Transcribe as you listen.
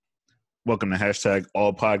Welcome to hashtag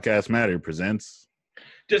All Podcasts Matter presents.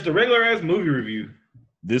 Just a regular ass movie review.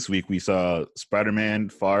 This week we saw Spider-Man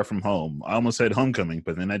Far From Home. I almost said Homecoming,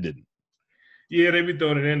 but then I didn't. Yeah, they be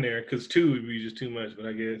throwing it in there because 2 would be just too much. But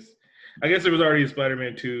I guess there was already a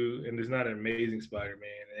Spider-Man 2, and there's not an Amazing Spider-Man,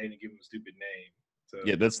 and they didn't give him a stupid name. So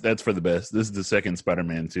Yeah, that's for the best. This is the second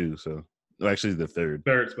Spider-Man 2, so actually the third.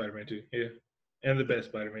 Third Spider-Man 2, yeah, and the best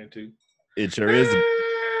Spider-Man 2. It sure is.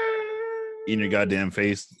 In your goddamn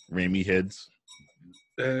face, Raimi heads.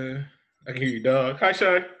 I can hear you, dog. Hi,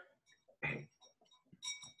 Shy.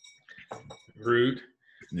 Rude.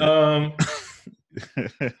 Yeah.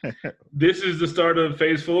 This is the start of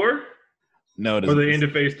Phase 4? No, it or the isn't. end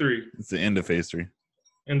of Phase 3? It's the end of Phase 3.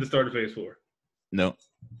 And the start of Phase 4? No.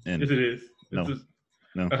 And Yes, it is. No.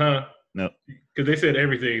 No. Uh-huh. No. Because they said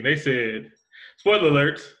everything. They said, spoiler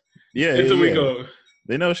alerts. Yeah, It's a yeah. week old.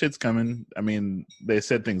 They know shit's coming. I mean, they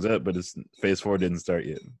set things up, but Phase 4 didn't start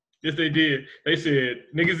yet. Yes, they did. They said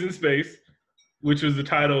 "Niggas in Space," which was the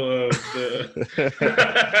title of the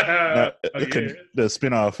The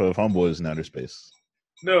spinoff of Homeboys in Outer Space.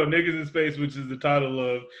 No, "Niggas in Space," which is the title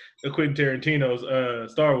of Quentin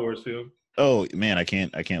Tarantino's Star Wars film. Oh man, I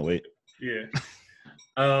can't wait. Yeah.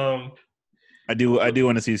 I do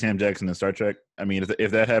want to see Sam Jackson in Star Trek. I mean, if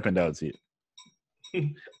that happened, I would see it.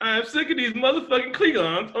 I'm sick of these motherfucking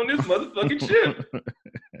Klingons on this motherfucking ship.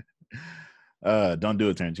 Don't do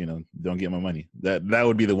it, Tarantino. Don't get my money. That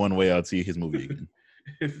would be the one way I'd see his movie again.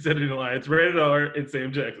 It's said it in the line. It's rated R. It's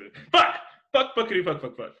Sam Jackson. Fuck.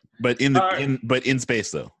 But in space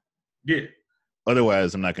though. Yeah.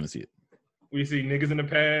 Otherwise, I'm not going to see it. We see niggas in the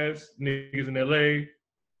past, niggas in LA.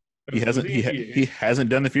 He hasn't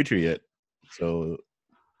done the future yet. So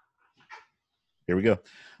here we go.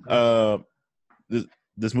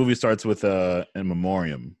 This movie starts with in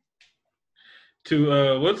memoriam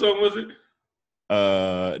to what song was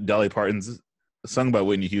it? Dolly Parton's, sung by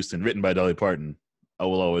Whitney Houston, written by Dolly Parton. I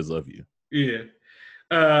Will Always Love You. Yeah.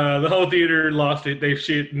 The whole theater lost it. They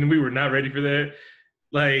shit, and we were not ready for that.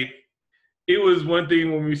 Like, it was one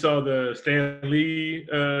thing when we saw the Stan Lee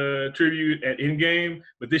tribute at Endgame,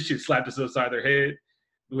 but this shit slapped us upside their head.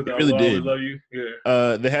 With it really did. Love You.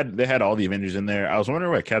 Yeah. They had all the Avengers in there. I was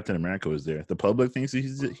wondering why Captain America was there. The public thinks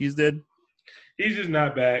he's dead. He's just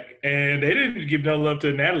not back, and they didn't give no love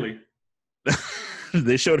to Natalie.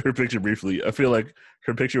 They showed her picture briefly. I feel like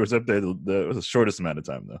her picture was up there the shortest amount of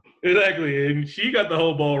time though. Exactly, and she got the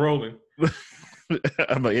whole ball rolling.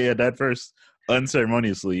 I'm like, yeah, that first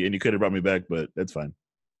unceremoniously, and you could have brought me back, but that's fine.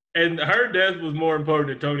 And her death was more important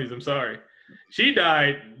than Tony's. I'm sorry. She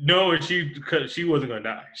died knowing she wasn't gonna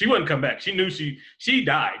die. She wouldn't come back. She knew she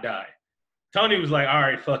died. Tony was like, all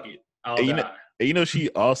right, fuck it, I'll die. You know, she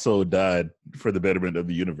also died for the betterment of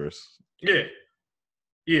the universe. Yeah.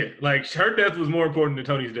 Like her death was more important than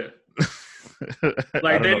Tony's death.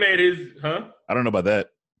 Like they made his, huh? I don't know about that.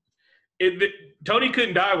 Tony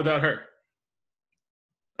couldn't die without her.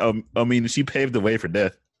 I mean, she paved the way for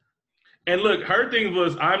death. And look, her thing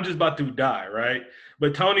was, I'm just about to die, right?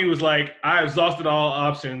 But Tony was like, I exhausted all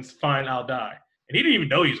options. Fine, I'll die. And he didn't even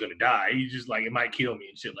know he was going to die. He's just like, it might kill me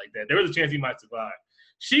and shit like that. There was a chance he might survive.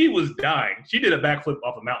 She was dying. She did a backflip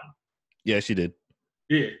off a mountain. Yeah, she did.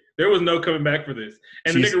 Yeah, there was no coming back for this.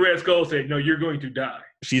 And the nigga Red Skull said, no, you're going to die.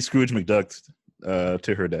 She Scrooge McDucked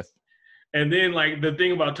to her death. And then, like, the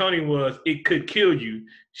thing about Tony was, it could kill you.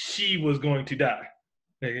 She was going to die.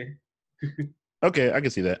 Okay, I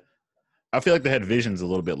can see that. I feel like they had Visions a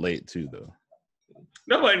little bit late too, though.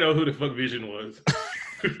 Nobody knows who the fuck Vision was.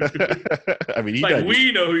 I mean, he like died.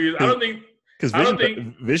 We know who he is. I don't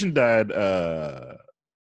think Vision died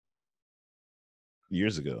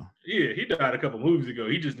years ago. Yeah, he died a couple movies ago.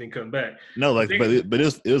 He just didn't come back. No, like, but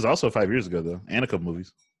it was also 5 years ago though, and a couple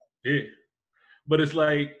movies. Yeah, but it's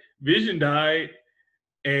like Vision died.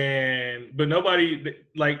 But nobody,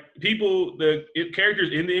 like people,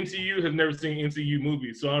 characters in the MCU have never seen MCU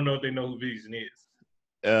movies, so I don't know if they know who Vision is.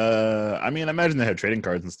 I mean, I imagine they have trading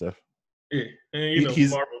cards and stuff. Yeah, and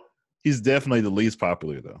Marvel. He's definitely the least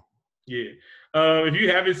popular though. Yeah. If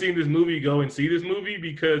you haven't seen this movie, go and see this movie,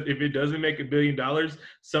 because if it doesn't make $1 billion,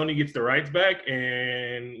 Sony gets the rights back,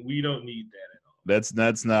 and we don't need that at all.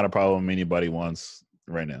 That's not a problem anybody wants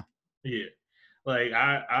right now. Yeah, like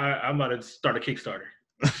I'm about to start a Kickstarter.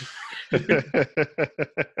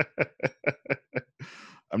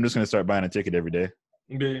 I'm just gonna start buying a ticket every day.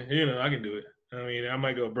 Yeah, I can do it. I mean, I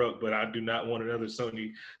might go broke, but I do not want another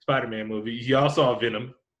Sony Spider-Man movie. Y'all saw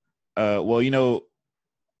Venom. Well,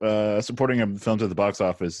 supporting films at the box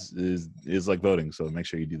office is like voting, so make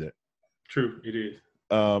sure you do that. True, it is.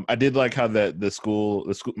 I did like how the school,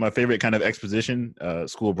 my favorite kind of exposition,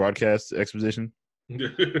 school broadcast exposition.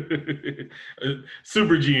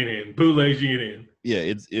 Super GNN, bootleg GNN.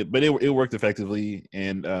 Yeah, but it worked effectively,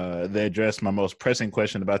 and they addressed my most pressing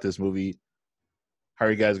question about this movie. How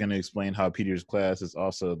are you guys going to explain how Peter's class is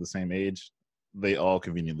also the same age? They all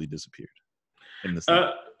conveniently disappeared in the scene.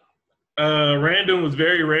 Random was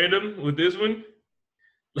very random with this one.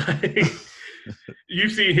 Like,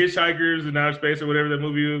 you've seen Hitchhikers in Outer Space or whatever that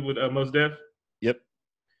movie was with Mos Def. Yep.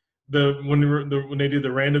 When they did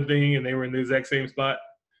the random thing and they were in the exact same spot.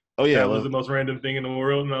 Oh yeah, that was the most random thing in the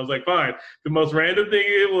world, and I was like, fine. The most random thing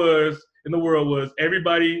it was in the world was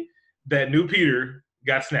everybody that knew Peter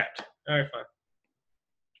got snapped. All right, fine.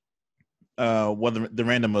 Well, the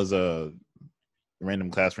random was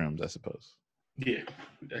random classrooms, I suppose. Yeah,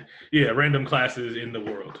 random classes in the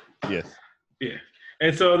world. Yes. Yeah.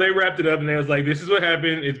 And so they wrapped it up, and they was like, this is what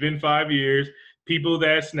happened. It's been 5 years. People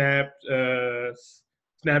that snapped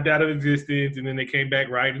out of existence, and then they came back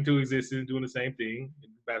right into existence doing the same thing. In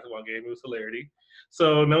the basketball game, it was hilarity.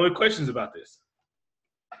 So no questions about this.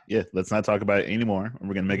 Yeah, let's not talk about it anymore.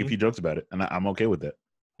 We're going to make a few jokes about it, and I'm okay with that.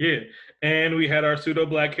 Yeah. And we had our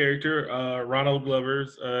pseudo-black character, Ronald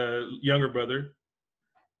Glover's younger brother.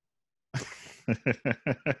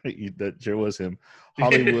 That sure was him.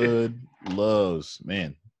 Hollywood love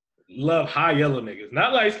high yellow niggas,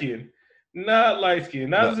 not light skin, not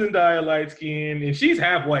Zendaya light skin, and she's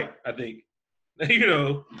half white, I think.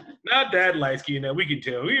 Not that light skin that we can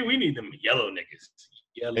tell. We need them yellow niggas.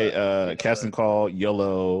 Hey, cast and call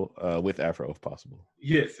yellow with afro if possible.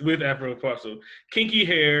 Yes, with afro if possible. Kinky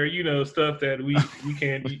hair, stuff that we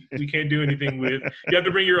can't do anything with. You have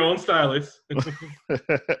to bring your own stylist.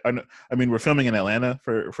 I mean, we're filming in Atlanta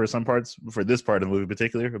for some parts, for this part of the movie in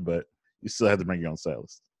particular, but you still have to bring your own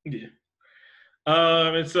stylist. Yeah.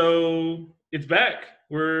 And so it's back.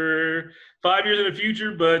 We're 5 years in the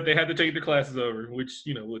future, but they had to take the classes over, which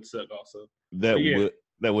would suck also. That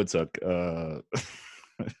would suck.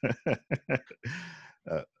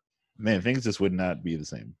 Man, things just would not be the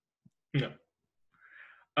same. No.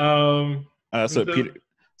 So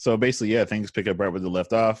basically, yeah, things pick up right where they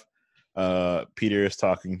left off. Peter is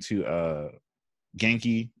talking to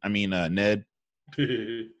Ned.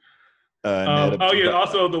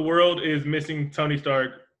 Also, the world is missing Tony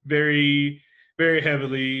Stark very, very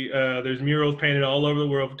heavily. There's murals painted all over the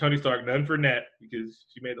world for Tony Stark, none for Nat because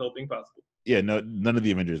she made the whole thing possible. Yeah, no, none of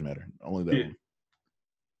the Avengers matter. Only that one.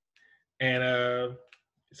 And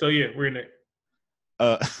so yeah, we're in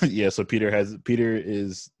So it. So Peter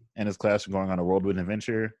is and his class are going on a whirlwind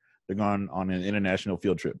adventure. They're going on an international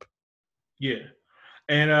field trip. Yeah,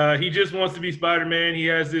 and he just wants to be Spider-Man. He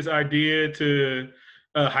has this idea to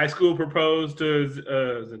high school propose to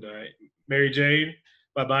Zendaya, Mary Jane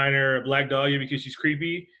by buying her a black dahlia because she's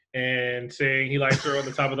creepy and saying he likes her on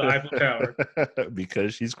the top of the Eiffel Tower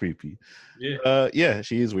because she's creepy. Yeah,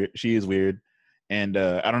 she is weird. She is weird. And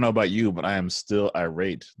I don't know about you, but I am still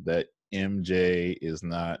irate that MJ is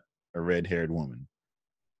not a red-haired woman.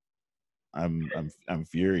 I'm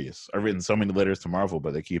furious. I've written so many letters to Marvel,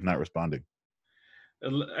 but they keep not responding.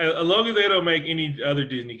 As long as they don't make any other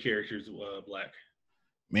Disney characters black.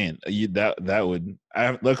 Man, that would.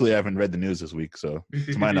 Luckily, I haven't read the news this week, so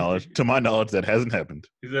to my knowledge, that hasn't happened.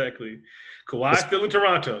 Exactly. Kawhi still in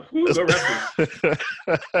Toronto. Woo, go Raptors.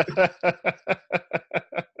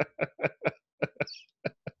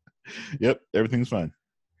 Yep, everything's fine.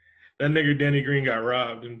 That nigga Danny Green got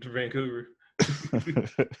robbed in Vancouver.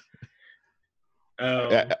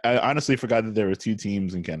 I honestly forgot that there were 2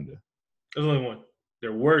 teams in Canada. There's only one.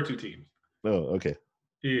 There were 2 teams. Oh, okay.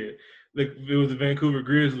 Yeah, it was the Vancouver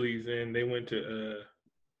Grizzlies, and they went to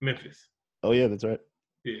Memphis. Oh yeah, that's right.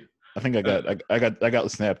 Yeah, I think I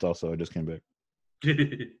got snapped. Also, I just came back.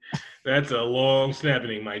 That's a long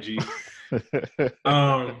snapping, my G.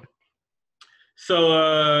 So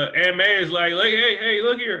Aunt May is like, hey,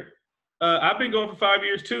 look here. I've been going for 5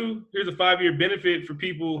 years too. Here's a 5-year benefit for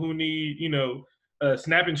people who need,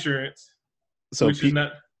 SNAP insurance. So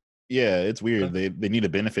yeah, it's weird. They need a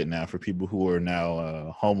benefit now for people who are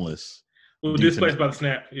now homeless. Well, displaced by the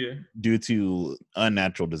SNAP, yeah. Due to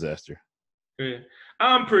unnatural disaster. Yeah.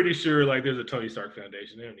 I'm pretty sure there's a Tony Stark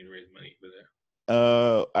Foundation. They don't need to raise money for that.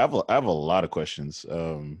 I have a lot of questions.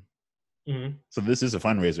 So this is a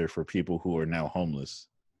fundraiser for people who are now homeless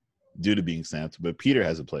due to being snapped, but Peter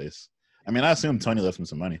has a place. I mean, I assume Tony left him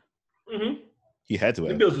some money. He had to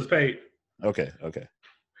have. The bills was paid. Okay.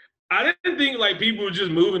 I didn't think people were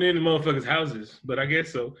just moving into motherfuckers' houses, but I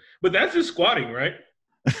guess so. But that's just squatting, right?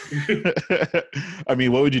 I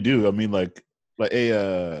mean, what would you do? I mean,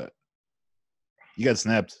 hey, you got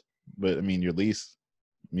snapped, but I mean, your lease,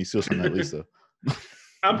 you still sign that lease though.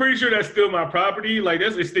 I'm pretty sure that's still my property. Like,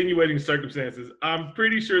 that's extenuating circumstances. I'm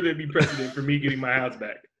pretty sure there'd be precedent for me getting my house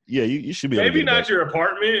back. Yeah, you should be able to Maybe get it not back. your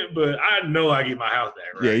apartment, but I know I get my house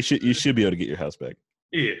back, right? Yeah, you should be able to get your house back.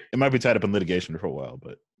 Yeah. It might be tied up in litigation for a while,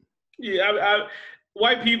 but Yeah,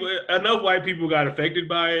 white people, enough white people got affected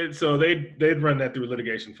by it, so they'd run that through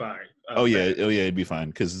litigation fine. yeah, it'd be fine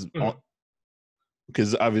because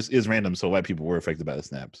obviously it's random, so white people were affected by the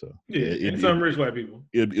snap. So and some rich white people.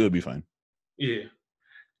 It would be fine. Yeah.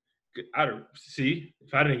 I don't see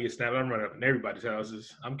if I didn't get snapped, I'm running up in everybody's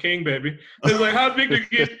houses. I'm king, baby. It's like, how's Victor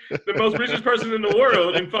get the most richest person in the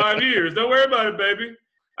world in 5 years? Don't worry about it, baby.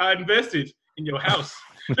 I invested in your house.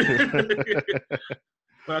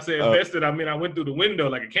 When I say invested, I mean I went through the window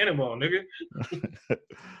like a cannonball, nigga.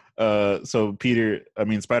 So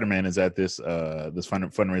Spider-Man is at this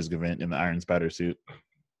fundraising event in the Iron Spider suit.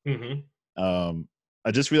 Mm-hmm.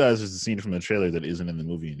 I just realized there's a scene from the trailer that isn't in the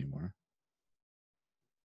movie anymore.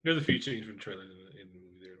 There's a few scenes from the trailer in the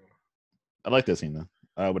movie there. I like that scene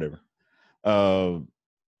though. Whatever. So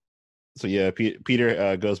yeah,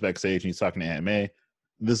 Peter goes backstage and he's talking to Aunt May.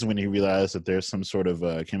 This is when he realized that there's some sort of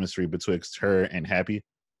chemistry betwixt her and Happy.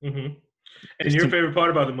 Mm-hmm. And your favorite part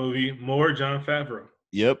about the movie, more Jon Favreau.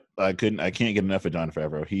 Yep, I can't get enough of Jon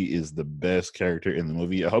Favreau. He is the best character in the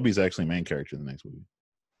movie. I hope he's actually main character in the next movie.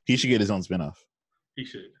 He should get his own spinoff. He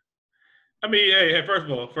should. I mean, hey, first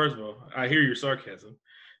of all, I hear your sarcasm,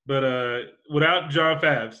 but without Jon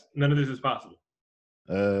Favs, none of this is possible.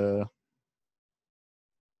 I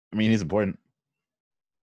mean, he's important.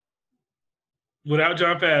 Without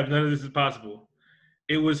Jon Favs, none of this is possible.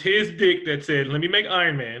 It was his dick that said, "Let me make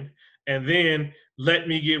Iron Man, and then let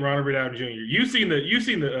me get Robert Downey Jr." You've seen the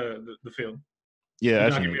film? Yeah, the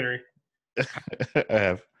documentary. I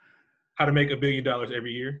have. How to Make $1 billion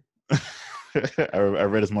every year. I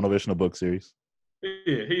read his motivational book series.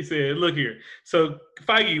 Yeah, he said, "Look here." So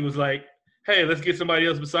Feige was like, "Hey, let's get somebody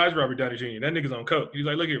else besides Robert Downey Jr. That nigga's on coke." He's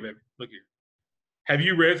like, "Look here, baby. Look here. Have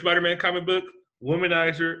you read Spider-Man comic book?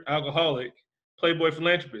 Womanizer, alcoholic, playboy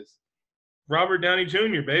philanthropist. Robert Downey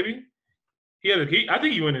Jr., baby. I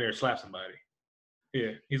think he went in there and slapped somebody.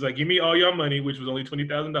 Yeah. He's like, give me all your money, which was only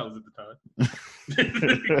 $20,000 at the time.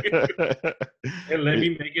 And let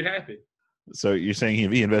me make it happen." So you're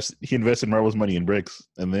saying he invested Marvel's money in bricks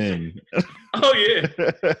and then Oh yeah.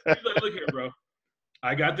 He's like, "Look here, bro.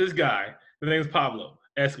 I got this guy. His name's Pablo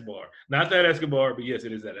Escobar. Not that Escobar, but yes,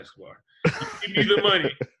 it is that Escobar. You give me the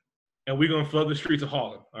money, and we're gonna flood the streets of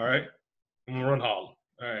Harlem. All right, I'm gonna run Harlem.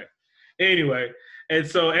 All right." Anyway, and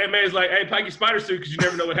so Aunt May's like, "Hey, pack your spider suit because you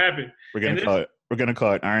never know what happened." We're gonna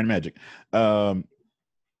call it Iron Magic. And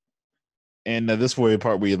this was the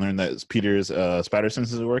part where you learn that Peter's spider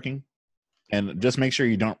senses are working. And just make sure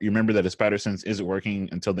you remember that his spider sense isn't working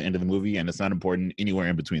until the end of the movie, and it's not important anywhere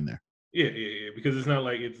in between there. Yeah, because it's not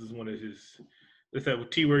like it's one of his. It's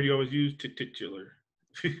that T word you always use, titular.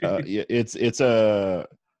 Yeah,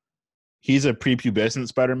 he's a prepubescent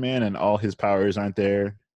Spider-Man, and all his powers aren't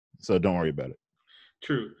there, so don't worry about it.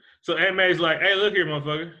 True. So Aunt May's like, "Hey, look here,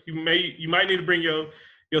 motherfucker. You might need to bring your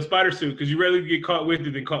spider suit because you rather get caught with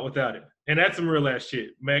it than caught without it." And that's some real ass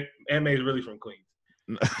shit. Aunt May's really from Queens.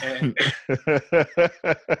 And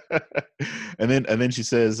then she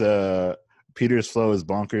says, "Peter's flow is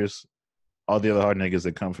bonkers. All the other hard niggas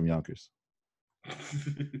that come from Yonkers."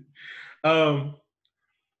 Well,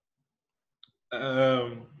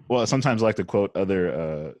 sometimes I like to quote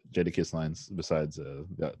other Jadakiss lines besides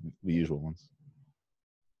the usual ones.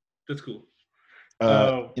 That's cool.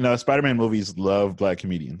 Spider-Man movies love black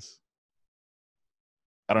comedians.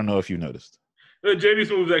 I don't know if you noticed. J.D.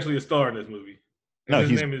 Smooth is actually a star in this movie. No,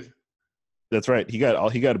 his name is. That's right. He got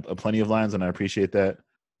plenty of lines, and I appreciate that.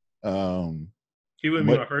 He wouldn't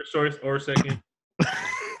be my first choice or second.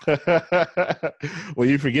 Well,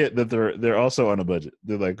 you forget that they're also on a budget.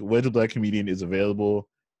 They're like, which black comedian is available,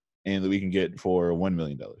 and that we can get for $1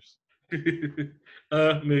 million.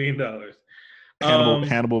 $1 million.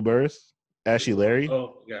 Hannibal Buress, Ashley Larry.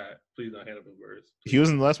 Oh God, please not Hannibal Buress. He was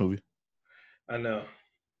in the last movie. I know.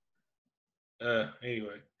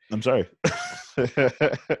 Anyway, I'm sorry.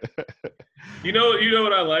 You know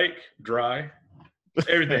what I like? Dry.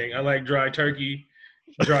 Everything. I like dry turkey,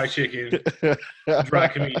 dry chicken, dry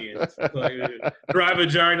comedians, dry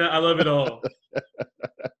vagina. I love it all.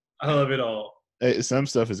 Hey, some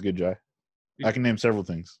stuff is good dry. I can name several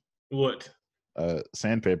things. What?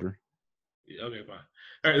 Sandpaper. Yeah, okay, fine.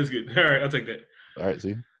 All right, that's good. All right, I'll take that. All right,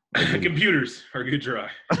 see. Computers are good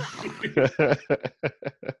dry.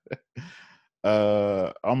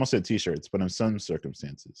 I almost said t-shirts, but in some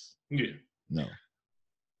circumstances. Yeah. No.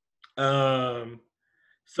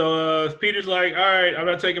 So Peter's like, all right, I'm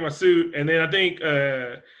not taking my suit. And then I think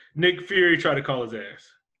Nick Fury tried to call his ass.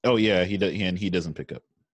 Oh yeah, he doesn't pick up.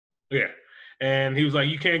 Yeah. And he was like,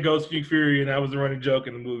 you can't ghost Nick Fury. And that was a running joke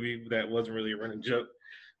in the movie. That wasn't really a running joke.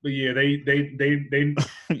 But yeah, they've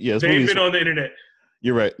Yeah, been on the internet.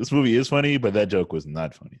 You're right. This movie is funny, but that joke was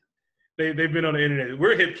not funny. They've been on the internet.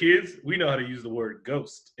 We're hip kids. We know how to use the word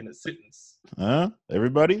ghost in a sentence.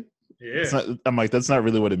 Everybody? Yeah. I'm like, that's not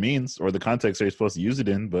really what it means or the context they're supposed to use it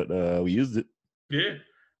in, but we used it. Yeah.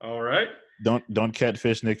 All right. Don't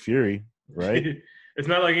catfish Nick Fury, right? It's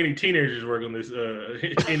not like any teenagers work on this.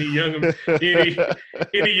 Any young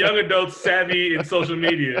adults savvy in social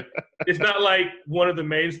media. It's not like one of the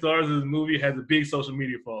main stars of the movie has a big social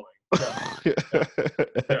media following.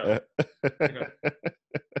 No.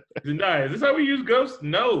 Zendaya, is this how we use ghosts?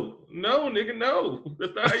 No, nigga, no.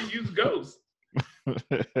 That's not how you use ghosts.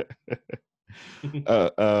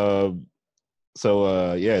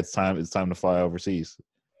 Yeah, it's time to fly overseas.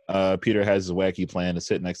 Peter has his wacky plan to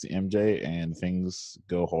sit next to MJ, and things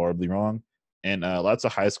go horribly wrong, and lots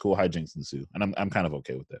of high school hijinks ensue, and I'm kind of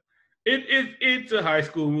okay with that. It's a high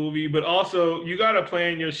school movie, but also you gotta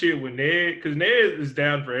plan your shit with Ned because Ned is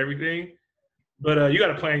down for everything, but you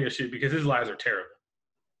gotta plan your shit because his lies are terrible.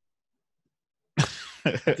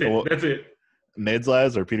 That's it. Ned's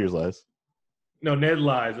lies or Peter's lies? No, Ned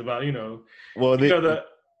lies about Well,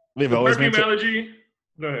 they've always been allergy.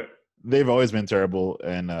 Go ahead. They've always been terrible,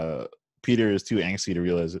 and Peter is too angsty to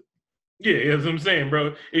realize it. Yeah, that's what I'm saying,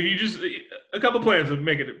 bro. If you just a couple plans would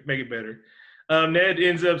make it better. Ned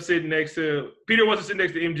ends up sitting next to Peter wants to sit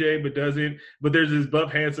next to MJ, but doesn't. But there's this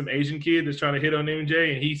buff, handsome Asian kid that's trying to hit on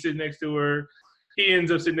MJ, and he's sitting next to her. He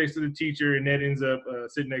ends up sitting next to the teacher, and Ned ends up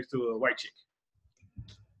sitting next to a white chick.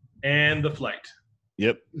 And the flight.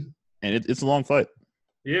 Yep, and it's a long flight.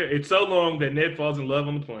 Yeah, it's so long that Ned falls in love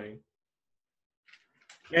on the plane.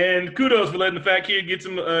 And kudos for letting the fat kid get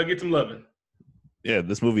some loving. Yeah,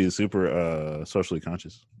 this movie is super socially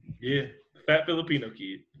conscious. Yeah, fat Filipino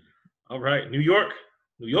kid. All right, New York.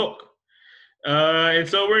 And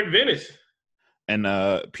so we're in Venice. And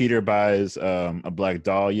Peter buys a black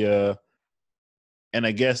dahlia. And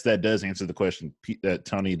I guess that does answer the question that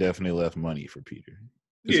Tony definitely left money for Peter.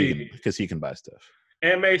 Because he can buy stuff.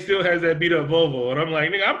 Aunt May still has that beat up Volvo. And I'm like,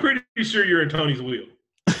 nigga, I'm pretty sure you're in Tony's wheel.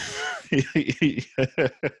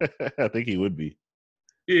 I think he would be.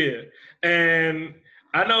 Yeah. And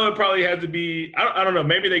I know it probably had to be, I don't know,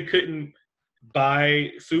 maybe they couldn't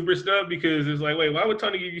buy super stuff because it's like, wait, why would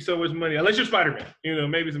Tony give you so much money? Unless you're Spider-Man.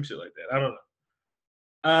 Maybe some shit like that.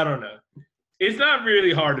 I don't know. It's not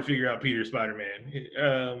really hard to figure out Peter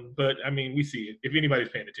Spider-Man. But I mean, we see it if anybody's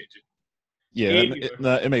paying attention. Yeah, it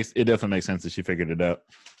definitely makes sense that she figured it out.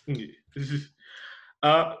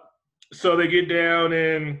 Yeah. So they get down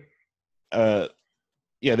and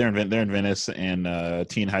they're in Venice, and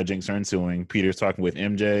teen hijinks are ensuing. Peter's talking with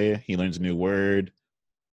MJ. He learns a new word,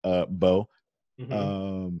 bow.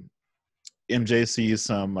 Mm-hmm. MJ sees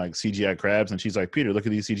some like CGI crabs, and she's like, "Peter, look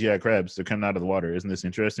at these CGI crabs. They're coming out of the water. Isn't this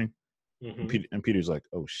interesting?" Mm-hmm. And Peter's like,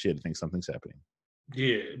 "Oh shit, I think something's happening."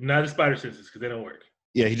 Yeah, not the spider senses because they don't work.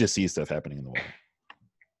 Yeah, he just sees stuff happening in the water.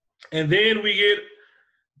 And then we get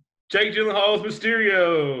Jake Gyllenhaal's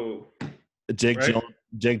Mysterio. Jake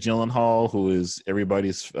Gyllenhaal, who is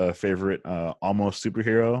everybody's favorite almost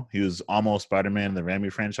superhero. He was almost Spider-Man in the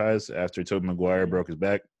Raimi franchise after Tobey Maguire broke his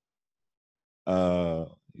back.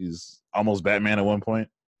 He's almost Batman at one point.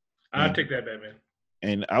 I'd take that Batman.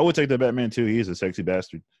 And I would take that Batman too. He's a sexy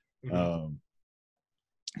bastard. Mm-hmm.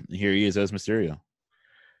 Here he is as Mysterio.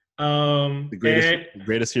 The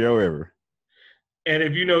greatest hero ever. And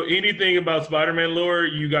if you know anything about Spider-Man lore,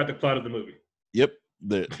 you got the plot of the movie. Yep.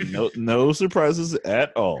 No surprises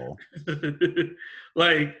at all.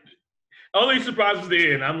 Like, only surprise was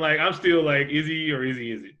the end. I'm still like, is he or is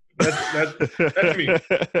he? That's me.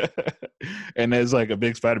 And as like a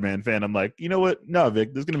big Spider-Man fan, I'm like, you know what? No,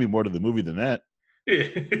 Vic, there's gonna be more to the movie than that. Yeah.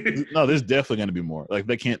 No, there's definitely gonna be more. Like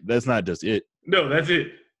that's not just it. No, that's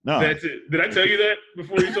it. No. That's it. Did I tell you that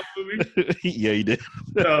before you saw the movie? Yeah, you did.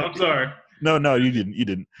 No, I'm sorry. No, you didn't.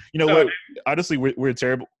 You know what? Honestly, we're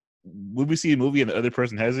terrible. When we see a movie and the other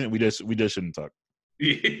person hasn't, we just shouldn't talk.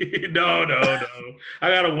 No. I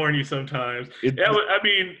gotta warn you sometimes.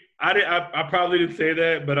 I probably didn't say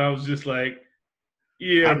that, but I was just like,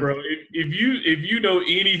 yeah, bro. If you know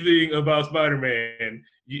anything about Spider-Man,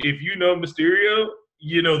 if you know Mysterio,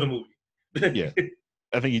 you know the movie. Yeah,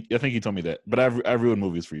 I think you told me that, but I've ruined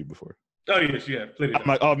movies for you before. Oh yes, you have. I'm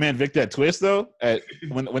like, oh man, Vic, that twist though,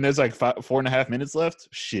 when there's like 4.5 minutes left,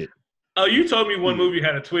 shit. Oh, you told me one movie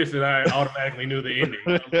had a twist, and I automatically knew the ending.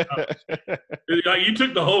 Like you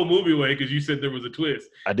took the whole movie away because you said there was a twist.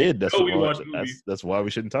 I did. That's Oh, we what, watched movies. that's why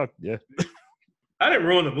we shouldn't talk. Yeah. I didn't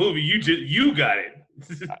ruin the movie. You got it.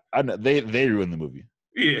 I know they ruined the movie.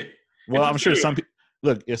 Yeah. Well, I'm sure some people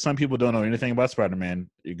look. If some people don't know anything about Spider-Man,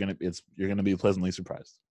 you're gonna be pleasantly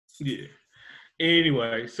surprised. Yeah.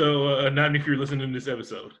 Anyway, so not if you're listening to this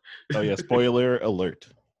episode. Oh yeah, spoiler alert.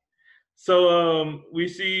 So we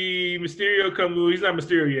see Mysterio come. He's not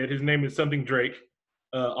Mysterio yet. His name is something Drake.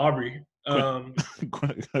 Aubrey. Quentin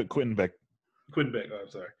Beck. Quentin Beck. Oh, I'm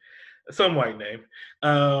sorry. Some white name.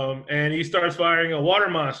 And he starts firing a water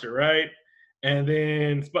monster, right? And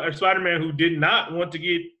then Spider-Man, who did not want to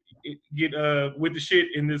get with the shit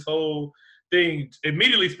in this whole thing,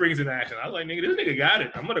 immediately springs into action. I was like, nigga, this nigga got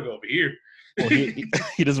it. I'm gonna go over here. Well, he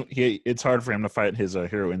doesn't. It's hard for him to fight his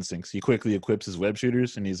hero instincts. He quickly equips his web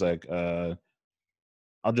shooters, and he's like, "I'll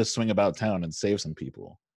just swing about town and save some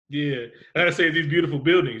people." Yeah, I gotta save these beautiful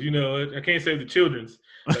buildings. You know, I can't save the children's,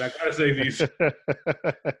 but I gotta save these.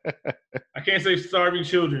 I can't save starving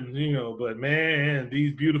children. You know, but man,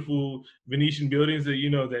 these beautiful Venetian buildings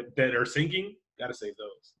that that are sinking, gotta save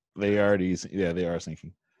those. They are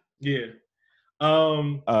sinking. Yeah.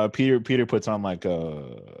 Peter puts on like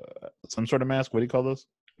some sort of mask. What do you call those?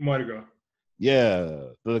 Mardi Gras. Yeah.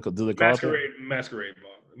 Do they call Masquerade.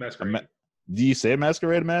 Do you say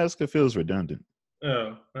masquerade mask? It feels redundant.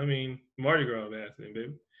 Oh, I mean Mardi Gras mask,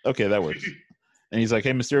 baby. Okay, that works. And he's like,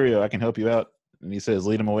 "Hey, Mysterio, I can help you out." And he says,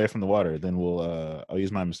 "Lead him away from the water. Then I'll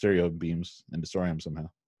use my Mysterio beams and destroy him somehow."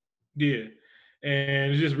 Yeah.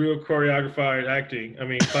 And it's just real choreographed acting. I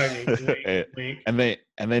mean, fighting. wink.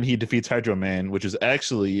 And then he defeats Hydro Man, which is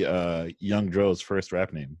actually Young Dro's first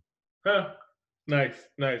rap name. Huh. Nice.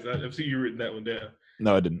 I've seen you written that one down.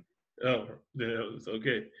 No, I didn't. Oh, then it was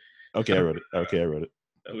okay. Okay, I wrote it.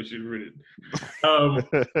 I wish you'd written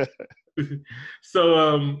it.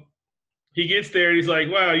 So he gets there and he's like,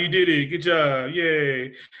 "Wow, you did it! Good job!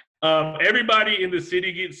 Yay!" Everybody in the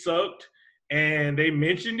city gets soaked. And they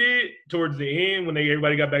mentioned it towards the end when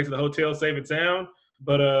everybody got back to the hotel safe and sound.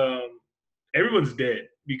 But everyone's dead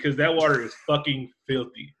because that water is fucking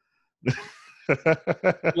filthy.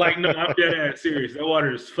 Like, no, I'm dead ass serious. That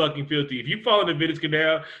water is fucking filthy. If you fall in the Venice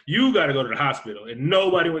Canal, you got to go to the hospital. And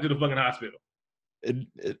nobody went to the fucking hospital.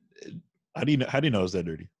 How do you know it's that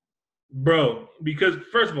dirty? Bro, because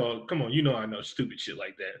first of all, come on, I know stupid shit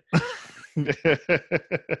like that.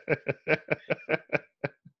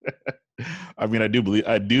 I mean, I do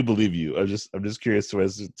believe you. I'm just curious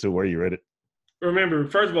as to where you read it. Remember,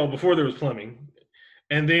 first of all, before there was plumbing,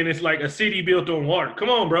 and then it's like a city built on water. Come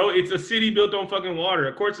on, bro, it's a city built on fucking water.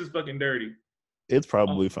 Of course, it's fucking dirty. It's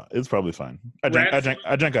probably fine. It's probably fine. I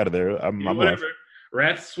drank out of there. I'm whatever.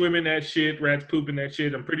 Rats swim in that shit. Rats poop in that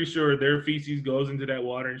shit. I'm pretty sure their feces goes into that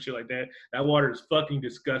water and shit like that. That water is fucking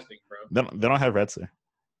disgusting, bro. They don't have rats there.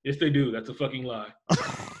 Yes, they do. That's a fucking lie.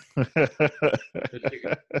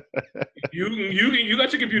 You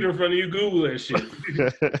got your computer in front of you. Google that shit.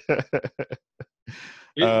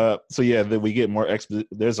 So yeah, we get more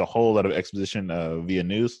there's a whole lot of exposition via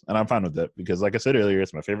news, and I'm fine with that because, like I said earlier,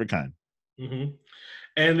 it's my favorite kind. Mm-hmm.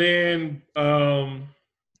 And then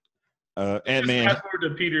Ant-Man. Fast forward to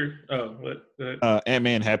Peter. Oh, what?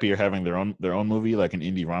 Ant-Man and Happy are having their own movie, like an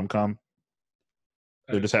indie rom-com.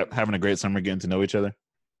 They're just having a great summer, getting to know each other.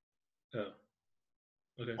 Oh.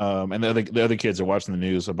 Okay. And the other kids are watching the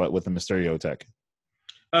news with the Mysterio attack.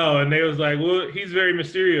 Oh, and they was like, "Well, he's very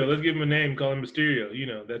Mysterio. Let's give him a name. Call him Mysterio.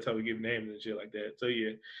 That's how we give names and shit like that." So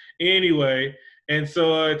yeah. Anyway, and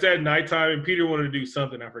so it's at nighttime, and Peter wanted to do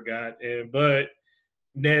something I forgot, but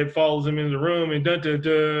Ned follows him in the room, and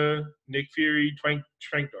Nick Fury trank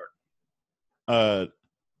dart.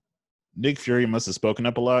 Nick Fury must have spoken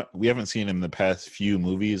up a lot. We haven't seen him in the past few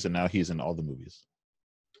movies, and now he's in all the movies.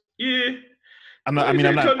 Yeah. I'm not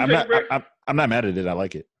mad at it. I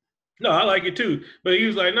like it. No, I like it too. But he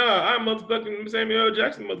was like, "Nah, I'm motherfucking Samuel L.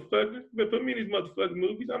 Jackson, motherfucker. You put me in these motherfucking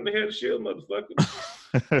movies. I'm the head of S.H.I.E.L.D., motherfucker."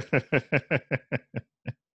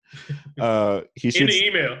 He shoots... in the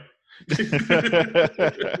email.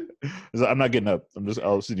 I'm not getting up.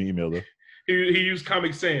 I'll see the email though. He used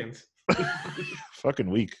Comic Sans. Fucking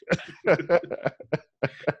weak.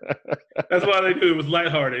 That's why they do it was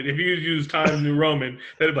lighthearted. If you use Times New Roman,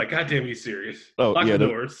 they'd be like, "God damn, he's serious." Oh, Lock yeah, the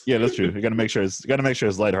doors. Yeah, that's true. You gotta make sure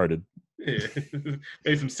it's lighthearted. Yeah,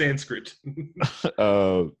 maybe some Sanskrit.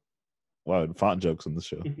 Wow, font jokes on the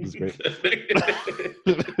show. This is great.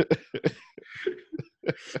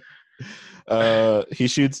 He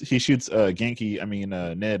shoots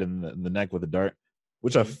Genki, Ned in the neck with a dart,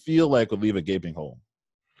 which I feel like would leave a gaping hole.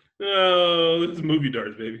 Oh, this is movie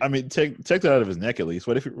darts, baby. I mean, take that out of his neck at least.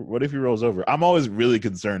 What if he rolls over? I'm always really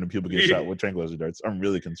concerned when people get shot with tranquilizer darts. I'm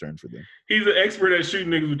really concerned for them. He's an expert at shooting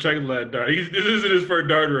niggas with tranquilizer darts. This isn't his first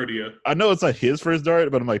dart rodeo. I know it's not his first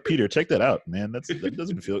dart, but I'm like, Peter, check that out, man. That's not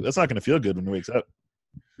going to feel good when he wakes up.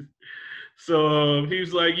 So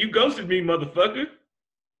he's like, "You ghosted me, motherfucker."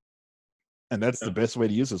 And that's the best way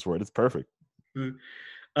to use this word. It's perfect. He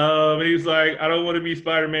was like, "I don't want to be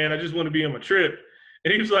Spider-Man. I just want to be on my trip."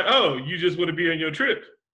 And he was like, "Oh, you just want to be on your trip?"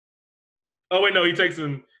 Oh wait, no, he takes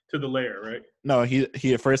him to the lair, right? No, he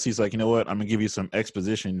at first he's like, you know what? I'm gonna give you some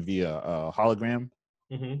exposition via hologram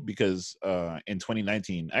because in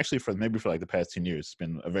 2019, actually for like the past 10 years, it's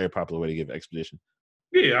been a very popular way to give exposition.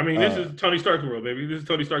 Yeah, I mean, this is Tony Stark's world, baby. This is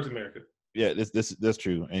Tony Stark's America. Yeah, that's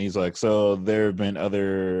true. And he's like, so there have been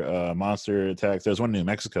other monster attacks. There's one in New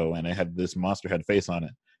Mexico, and this monster had a face on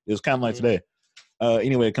it. It was kind of like today.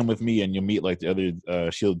 Anyway, come with me, and you'll meet like the other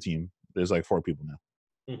Shield team. There's like 4 people now.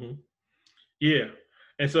 Yeah,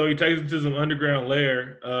 and so he takes him to some underground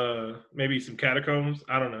lair, maybe some catacombs.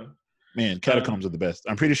 I don't know. Man, catacombs are the best.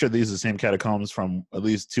 I'm pretty sure these are the same catacombs from at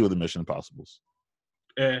least 2 of the Mission Impossibles.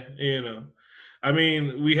 I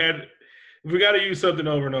mean, if we got to use something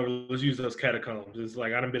over and over, let's use those catacombs. It's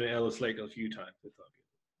like I've been in Ellis Lake a few times. It's all good.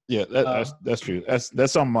 Yeah, that's true.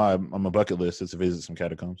 That's on my bucket list is to visit some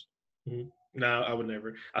catacombs. No, I would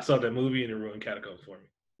never. I saw that movie and it ruined catacombs for me.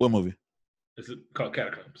 What movie? It's called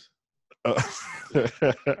Catacombs.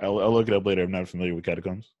 I'll look it up later. I'm not familiar with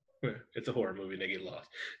Catacombs. It's a horror movie. They get lost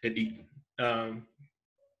and eaten.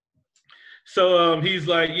 So he's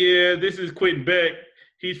like, yeah, this is Quentin Beck.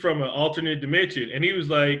 He's from an alternate dimension. And he was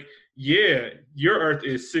like, yeah, your Earth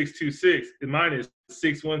is 626 and mine is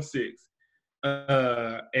 616.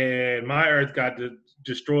 And my Earth got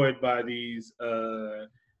destroyed by these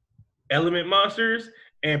element monsters.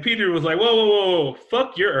 And Peter was like, whoa,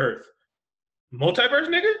 fuck your Earth. Multiverse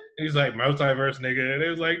nigga? And he's like, multiverse nigga. And it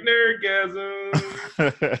was like, nerdgasm.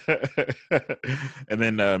 And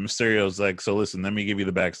then Mysterio's like, so listen, let me give you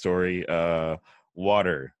the backstory.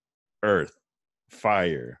 Water, earth,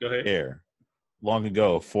 fire, air. Long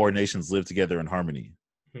ago, 4 nations lived together in harmony.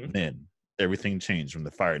 Then everything changed when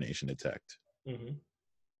the Fire Nation attacked.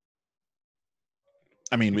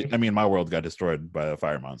 I mean, my world got destroyed by a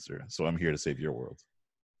fire monster, so I'm here to save your world.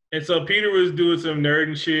 And so Peter was doing some nerd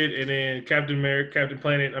and shit, and then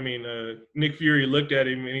Nick Fury looked at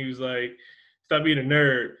him and he was like, "Stop being a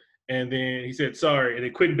nerd." And then he said, "Sorry." And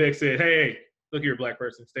then Quentin Beck said, "Hey, look, you're a black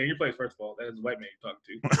person. Stay in your place, first of all. That is a white man you're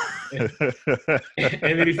talking to."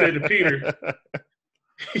 And then he said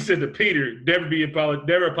to Peter,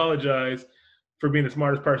 never apologize for being the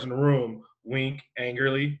smartest person in the room. Wink,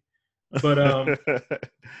 angrily. But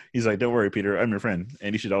he's like, "Don't worry, Peter. I'm your friend,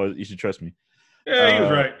 and you should trust me." Yeah, he was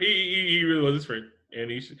right. He really was his friend, and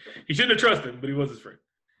he shouldn't have trusted him, but he was his friend.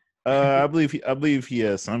 I believe he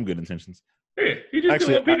has some good intentions. Yeah, he just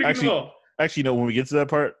didn't want Peter to get involved. Actually, no. When we get to that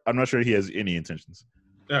part, I'm not sure he has any intentions.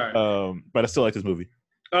 All right. But I still like this movie.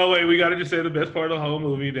 Oh wait, we got to just say the best part of the whole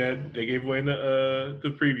movie that they gave away in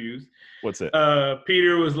the previews. What's it?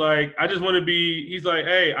 Peter was like, "I just want to be." He's like,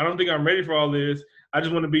 "Hey, I don't think I'm ready for all this. I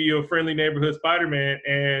just want to be your friendly neighborhood Spider-Man."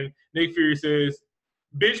 And Nick Fury says,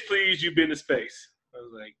 "Bitch, please, you've been to space." I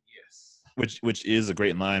was like, yes. Which is a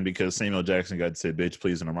great line because Samuel Jackson got to say "bitch,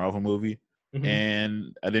 please" in a Marvel movie,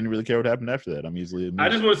 and I didn't really care what happened after that. I'm usually amused. I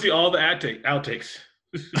just want to see all the outtakes.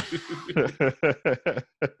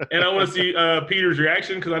 And I want to see Peter's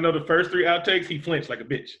reaction because I know the first 3 outtakes he flinched like a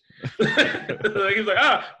bitch. He's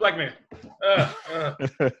like, black man. Oh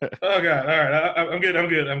god, all right, I'm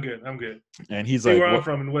good. And he's see like, where I'm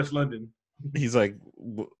from in West London. He's like,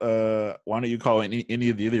 why don't you call any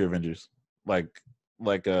of the other Avengers, like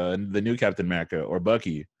the new Captain America or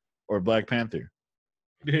Bucky or Black Panther?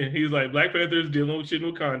 He's like, Black Panther's dealing with shit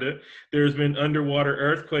in Wakanda. There's been underwater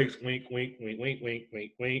earthquakes. Wink, wink, wink, wink, wink,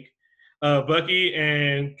 wink, wink. Bucky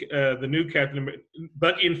and the new Captain,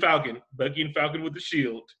 Bucky and Falcon with the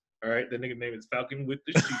shield. All right, that nigga name is Falcon with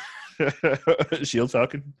the shield. Shield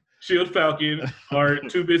Falcon. Shield Falcon are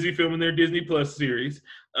too busy filming their Disney Plus series.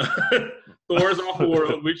 Thor's off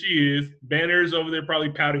world, which he is. Banner's over there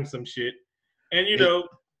probably pouting some shit, and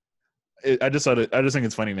I just think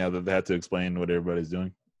it's funny now that they have to explain what everybody's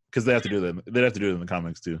doing because they have to do that. They have to do it in the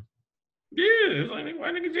comics too. Yeah, it's like,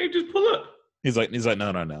 why didn't Jay just pull up? He's like,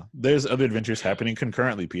 no. There's other adventures happening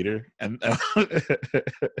concurrently, Peter, and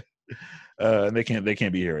and they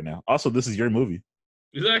can't be here right now. Also, this is your movie.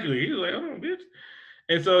 Exactly. He was like, oh, bitch.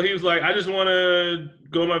 And so he was like, I just want to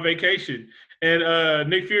go on my vacation. And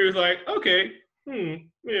Nick Fury was like, okay,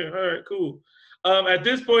 yeah, all right, cool. At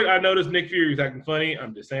this point, I noticed Nick Fury was acting funny.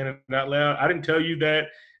 I'm just saying it out loud. I didn't tell you that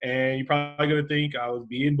And you're probably gonna think I was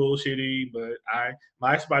being bullshitty, but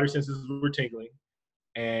my spider senses were tingling,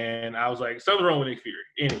 and I was like, something's wrong with Nick Fury.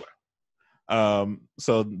 Anyway.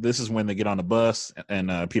 So this is when they get on the bus,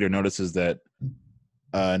 and Peter notices that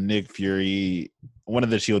Nick Fury, one of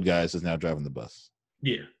the Shield guys, is now driving the bus.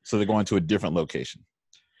 Yeah. So they're going to a different location.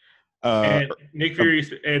 And Nick Fury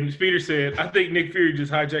and Peter said, "I think Nick Fury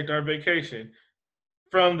just hijacked our vacation."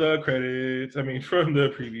 From the credits, from the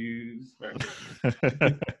previews.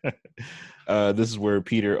 This is where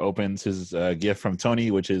Peter opens his gift from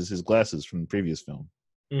Tony, which is his glasses from the previous film.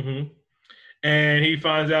 Mm-hmm. And he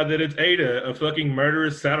finds out that it's Ada, a fucking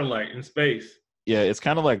murderous satellite in space. Yeah, it's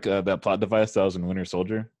kind of like that plot device that was in Winter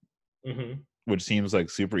Soldier, which seems like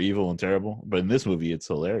super evil and terrible. But in this movie, it's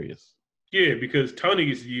hilarious. Yeah, because Tony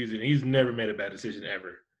gets to use it, and he's never made a bad decision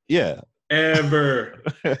ever. Yeah. Ever.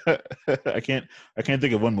 I can't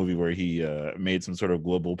think of one movie where he made some sort of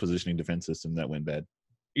global positioning defense system that went bad.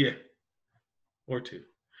 Yeah. Or two.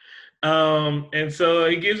 And so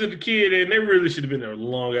he gives it to the kid, and there really should have been a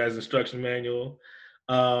long ass instruction manual.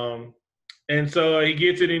 And so he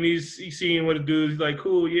gets it, and he's seeing what it does. He's like,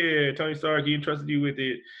 cool, yeah, Tony Stark, he entrusted you with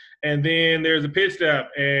it. And then there's a pit stop,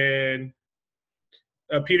 and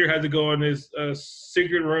Peter has to go in this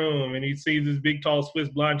secret room, and he sees this big, tall Swiss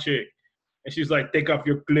blonde chick. And she's like, take off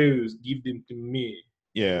your clothes, give them to me.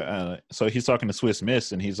 Yeah, so he's talking to Swiss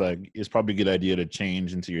Miss, and he's like, it's probably a good idea to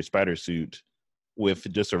change into your spider suit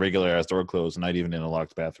with just a regular-ass door closed, not even in a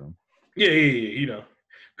locked bathroom. Yeah,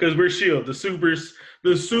 because we're S.H.I.E.L.D.,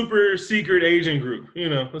 the super secret agent group.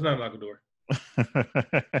 Let's not lock the door.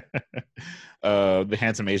 The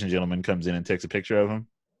handsome Asian gentleman comes in and takes a picture of him.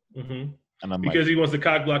 Mm-hmm. And I'm because he wants to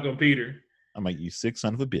cock block on Peter. I'm like, you sick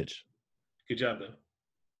son of a bitch. Good job, though.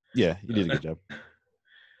 Yeah, you did a good job.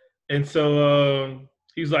 And so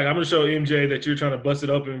he's like, I'm going to show MJ that you're trying to bust it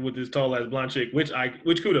open with this tall ass blonde chick, which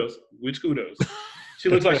kudos. She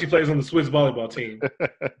looks like she plays on the Swiss volleyball team.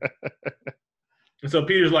 And so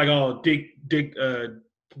Peter's like, oh, tank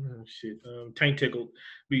tickled,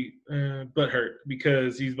 butt hurt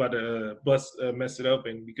because he's about to mess it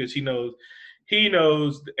open because he knows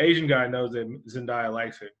the Asian guy knows that Zendaya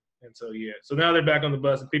likes him. And so, yeah. So now they're back on the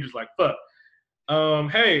bus, and Peter's like, fuck.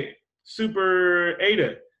 Hey, Super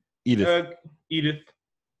Ada. Edith,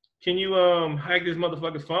 can you hack this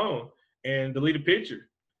motherfucker's phone and delete a picture?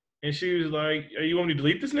 And she was like, you want me to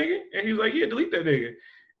delete this nigga? And he was like, yeah, delete that nigga.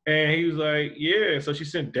 And he was like, yeah. So she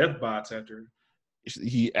sent death bots after him.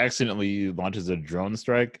 He accidentally launches a drone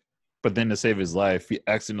strike, but then to save his life, he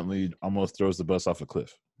accidentally almost throws the bus off a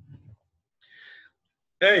cliff.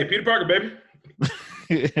 Hey, Peter Parker, baby.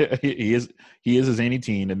 he is a zany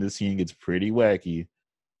teen, and this scene gets pretty wacky.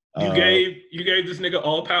 You gave this nigga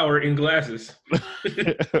all power in glasses,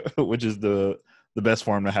 which is the best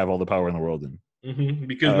form to have all the power in the world in. Mm-hmm,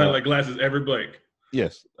 because not like glasses ever blank.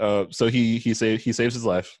 Yes. So he saves his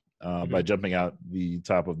life by jumping out the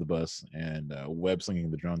top of the bus and web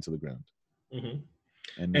slinging the drone to the ground.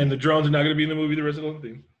 Mm-hmm. And the drones are not going to be in the movie the rest of the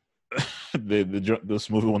thing. This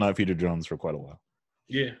movie will not feature drones for quite a while.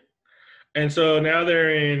 Yeah. And so now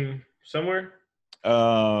they're in somewhere?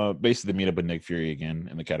 Basically meet up with Nick Fury again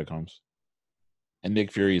in the catacombs. And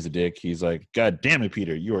Nick Fury is a dick. He's like, God damn it,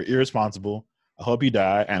 Peter, you are irresponsible. I hope you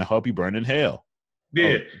die, and I hope you burn in hell. Yeah.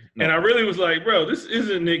 Oh, no. And I really was like, bro, this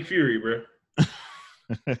isn't Nick Fury, bro.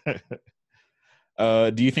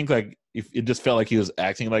 Do you think like if it just felt like he was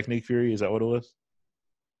acting like Nick Fury? Is that what it was?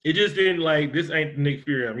 It just didn't like, this ain't the Nick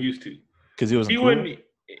Fury I'm used to. Because he wasn't. He wouldn't.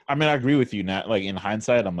 I mean, I agree with you. Not like in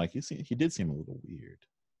hindsight, I'm like, he did seem a little weird.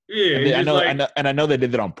 Yeah, I know they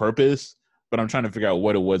did that on purpose, but I'm trying to figure out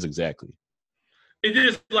what it was exactly. It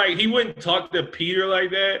just like he wouldn't talk to Peter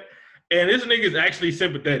like that, and this nigga's actually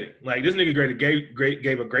sympathetic. Like this nigga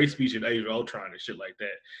gave a great speech in Age of Ultron and shit like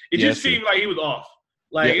that. It just seemed like he was off.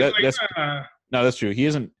 Like no, that's true. He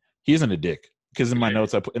isn't a dick. Because in my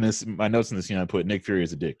notes in the scene I put Nick Fury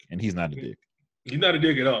is a dick, and he's not a dick. He's not a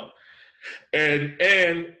dick at all. And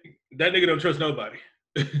that nigga don't trust nobody.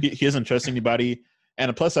 he doesn't trust anybody.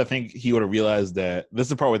 And plus, I think he would have realized that this is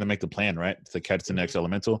the part where they make the plan, right? To catch the next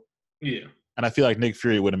elemental. Yeah. And I feel like Nick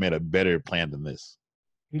Fury would have made a better plan than this.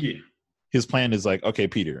 Yeah. His plan is like, okay,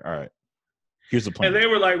 Peter, all right. Here's the plan. And they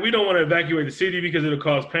were like, we don't want to evacuate the city because it'll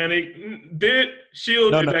cause panic. Did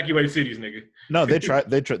S.H.I.E.L.D. evacuate cities, nigga? No,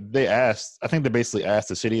 they asked. I think they basically asked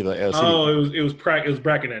the city. Like, it was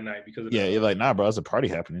bracken that night because of you're like, nah, bro, there's a party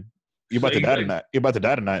happening. You're about to die tonight. You're about to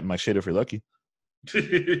die tonight. I'm like, shit, if you're lucky.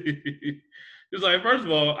 It's like, first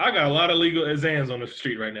of all, I got a lot of legal exams on the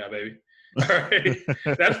street right now, baby. All right,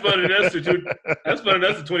 that's fun enough to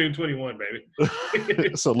 2021,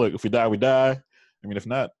 baby. So look, if we die, we die. I mean, if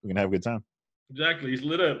not, we're gonna have a good time. Exactly. He's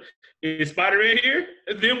lit up. Is Spider-Man here?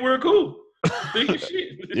 Then we're cool.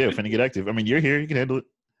 Shit. Yeah, finna get active. I mean, you're here. You can handle it.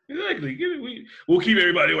 Exactly. We'll keep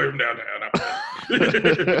everybody away from downtown.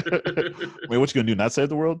 Wait, what you gonna do? Not save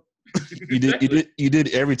the world? You did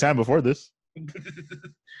every time before this.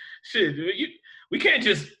 Shit, we can't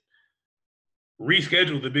just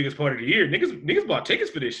reschedule the biggest part of the year. Niggas bought tickets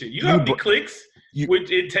for this shit. You know how many clicks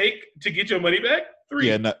would it take to get your money back?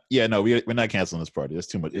 3. No, we're not canceling this party. It's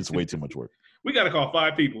too much. It's way too much work. We got to call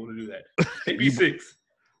 5 people to do that. Maybe 6.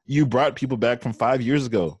 You brought people back from 5 years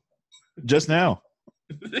ago, just now.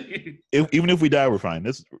 Even if we die, we're fine.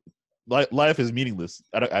 This life is meaningless.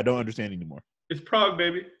 I don't understand anymore. It's Prague,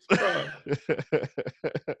 baby. It's Prague.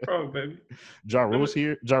 Prague, baby. Ja Rule's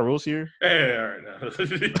here. Hey, all right, now.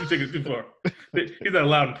 You take it too far. He's not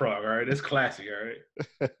allowed in Prague, all right? That's classy, all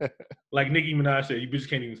right? Like Nicki Minaj said, you bitches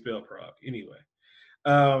can't even spell Prague. Anyway.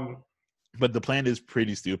 But the plan is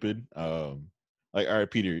pretty stupid. Like, all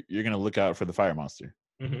right, Peter, you're going to look out for the fire monster.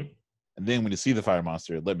 Mm-hmm. And then when you see the fire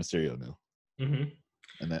monster, let Mysterio know. Mm-hmm.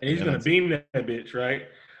 And he's going to beam that bitch, right?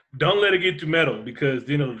 Don't let it get to metal because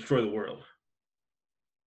then it'll destroy the world.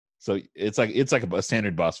 So it's like a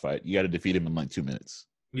standard boss fight. You got to defeat him in like 2 minutes.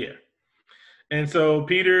 Yeah. And so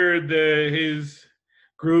Peter, his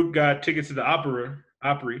group got tickets to the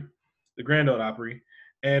Opry, the Grand Ole Opry.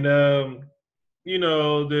 And,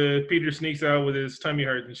 Peter sneaks out with his tummy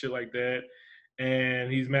hurts and shit like that.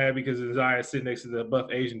 And he's mad because his eye is sitting next to the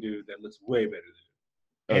buff Asian dude that looks way better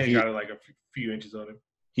than him. And he got like a few inches on him.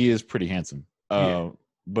 He is pretty handsome.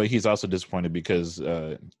 But he's also disappointed because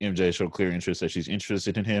MJ showed clear interest that she's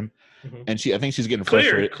interested in him. Mm-hmm. And I think she's getting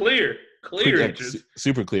frustrated. Clear interest.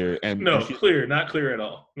 Super clear. Clear. Not clear at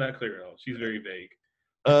all. Not clear at all. She's very vague.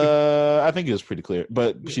 I think it was pretty clear.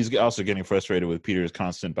 But she's also getting frustrated with Peter's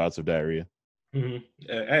constant bouts of diarrhea. Mm-hmm.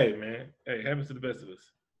 Hey, man. Hey, happens to the best of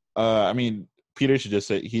us. I mean, Peter should just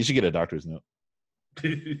say he should get a doctor's note.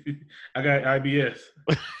 I got IBS.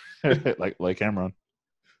 like Cameron.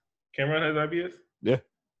 Cameron has IBS? Yeah.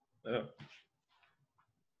 Oh.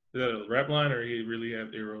 Is that a rap line or he really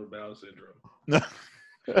have irritable bowel syndrome?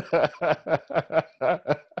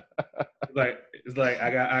 It's like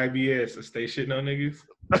I got IBS, so stay shitting on niggas.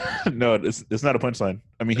 No, it's not a punchline.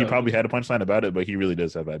 I mean, he probably had a punchline about it, but he really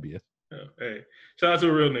does have IBS. Oh, hey, shout out to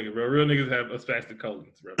a real nigga, bro. Real niggas have spastic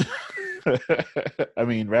colons, bro. I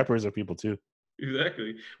mean, rappers are people too.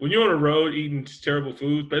 Exactly. When you're on a road eating terrible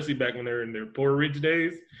food, especially back when they're in their poor rich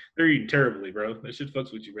days, they're eating terribly, bro. That shit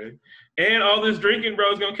fucks with you, bro. And all this drinking,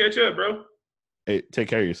 bro, is gonna catch up, bro. Hey, take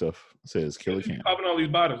care of yourself, says Killer Cam. Popping all these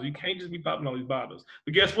bottles. You can't just be popping all these bottles.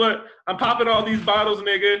 But guess what? I'm popping all these bottles,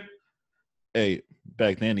 nigga. Hey,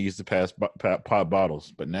 back then he used to pop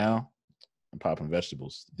bottles, but now I'm popping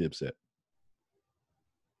vegetables, Dipset.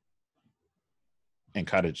 And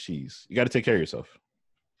cottage cheese. You got to take care of yourself.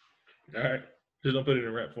 All right. Just don't put it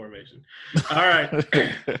in rap formation. All right.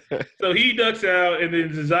 So he ducks out, and then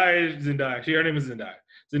Zendaya. Her name is Zendaya.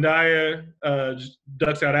 Zendaya just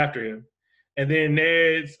ducks out after him. And then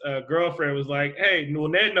Ned's girlfriend was like, hey, well,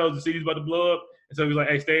 Ned knows the city's about to blow up. And so he was like,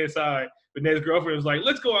 hey, stay inside. But Ned's girlfriend was like,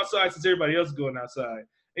 let's go outside since everybody else is going outside. And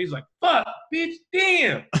he's like, fuck, bitch,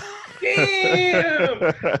 damn.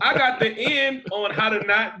 I got the end on how to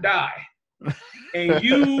not die. And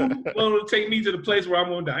you want to take me to the place where I'm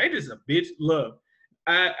going to die. Ain't this a bitch? Love.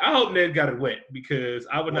 I hope Ned got it wet because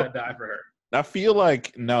I would not die for her. I feel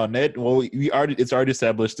like, no, Ned, well, it's already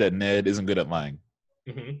established that Ned isn't good at lying.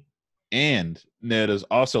 Mm-hmm. And Ned is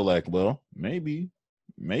also like, well, maybe.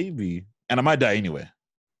 And I might die anyway.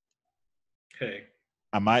 Hey.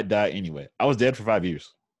 I might die anyway. I was dead for 5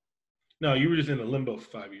 years. No, you were just in a limbo for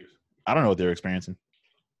 5 years. I don't know what they were experiencing.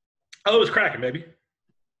 Oh, it was cracking, baby.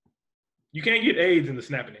 You can't get AIDS in the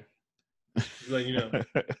snapping. Like, you know.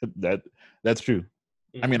 That's true.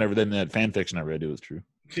 Mm-hmm. I mean, in that fan fiction I read, it was true.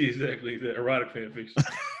 Exactly, the erotic fan fiction.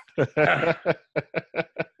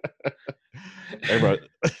 Hey, bro.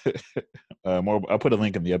 I'll put a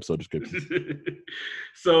link in the episode description.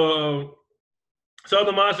 So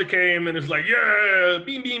the monster came and it's like, yeah,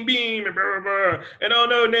 beam, beam, beam, and blah, blah, blah. And oh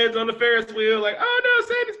no, Ned's on the Ferris wheel. Like, oh no,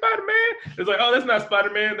 save me, Spider-Man. It's like, oh, that's not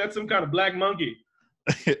Spider-Man. That's some kind of black monkey.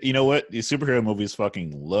 You know what? These superhero movies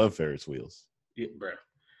fucking love Ferris wheels. Yeah, bro.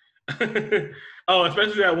 Oh,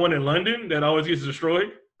 especially that one in London that always gets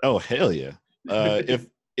destroyed. Oh, hell yeah. If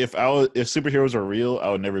superheroes are real, I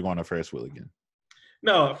would never go on a Ferris wheel again.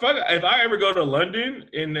 No, if I ever go to London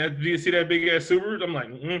and you see that big ass Subaru, I'm like,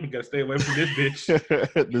 gotta stay away from this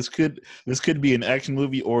bitch. This could be an action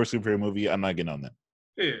movie or a superhero movie. I'm not getting on that.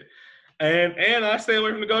 Yeah. And I stay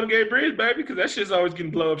away from the Golden Gate Bridge, baby, because that shit's always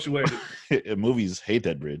getting blow up situated. Movies hate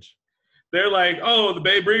that bridge. they're like, "Oh, the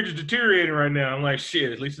Bay Bridge is deteriorating right now." I'm like,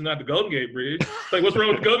 "Shit, at least it's not the Golden Gate Bridge." Like, what's wrong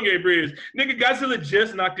with the Golden Gate Bridge? Nigga, Godzilla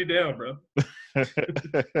just knocked it down, bro.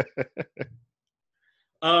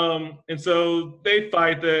 And so they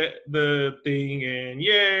fight the thing, and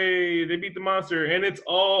yay, they beat the monster, and it's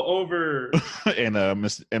all over. and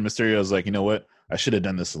Mysterio's like, you know what? I should have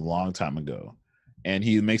done this a long time ago. And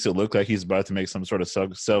he makes it look like he's about to make some sort of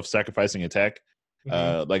self-sacrificing attack,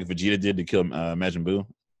 like Vegeta did to kill Majin Buu,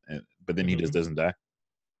 but then he just doesn't die.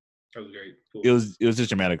 That was great. Cool. It was just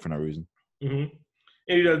dramatic for no reason. And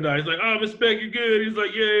he doesn't die. He's like, "Oh, Mr. Beck, you're good." He's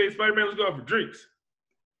like, "Yay, Spider-Man, let's go out for drinks."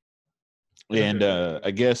 And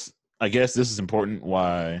I guess this is important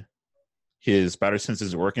why his spider sense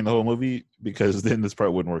isn't working the whole movie, because then this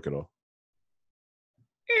part wouldn't work at all.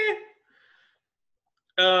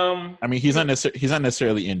 I mean, he's not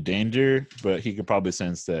necessarily in danger, but he could probably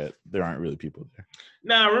sense that there aren't really people there.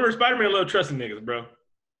 Nah, remember, Spider-Man loved trusting niggas, bro.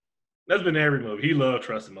 That's been every movie. He loved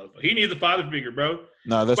trusting motherfuckers. He needs a father figure, bro.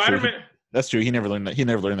 No, that's Spider-Man. True. That's true. He never learned that. He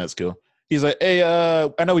never learned that skill. He's like, "Hey,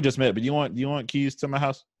 I know we just met, but do you want keys to my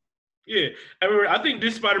house?" Yeah, I think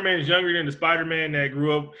this Spider-Man is younger than the Spider-Man that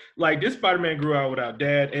grew up. Like, this Spider-Man grew out without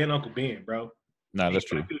dad and Uncle Ben, bro. No, that's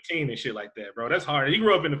true. 15 and shit like that, bro. That's hard. He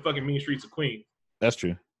grew up in the fucking mean streets of Queens. That's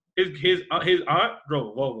true. His aunt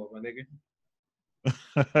drove a Volvo, my nigga.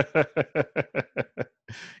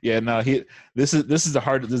 Yeah, no, this is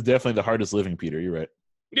definitely the hardest living Peter. You're right.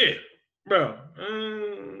 Yeah, bro.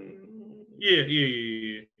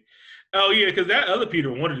 Yeah. Oh yeah, because that other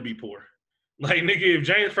Peter wanted to be poor. Like, nigga, if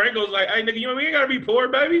James Franco's like, "Hey, nigga, we ain't gotta be poor,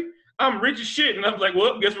 baby. I'm rich as shit," and I'm like,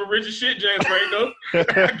 "Well, guess we're rich as shit, James Franco.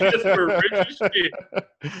 I guess we're rich as shit."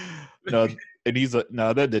 No, and he's like,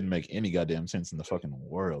 "No, that didn't make any goddamn sense in the fucking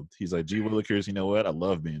world." He's like, "Gee Willikers, you know what? I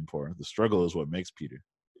love being poor. The struggle is what makes Peter."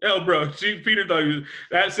 Hell, bro, Peter thought he was.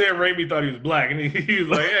 That Sam Raimi thought he was black, and he was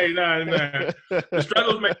like, "Hey, nah. The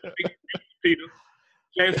struggles make Peter.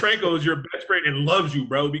 James Franco is your best friend and loves you,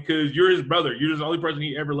 bro, because you're his brother. You're the only person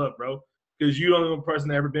he ever loved, bro. Because you're the only person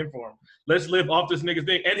that ever been for him. Let's live off this nigga's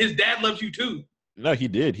thing." And his dad loves you too. No, he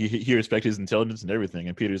did. He respected his intelligence and everything.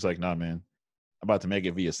 And Peter's like, "Nah, man, I'm about to make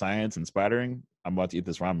it via science and spidering. I'm about to eat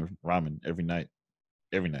this ramen every night.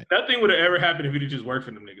 Nothing would have ever happened if he'd just worked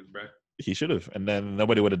for them niggas, bro. He should have, and then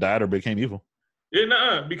nobody would have died or became evil.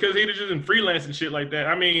 Yeah, because he'd have just been freelance and shit like that.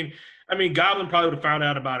 I mean, Goblin probably would have found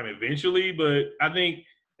out about him eventually, but I think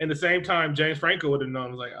in the same time, James Franco would have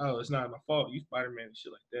known. Was like, "Oh, it's not my fault. You Spider-Man and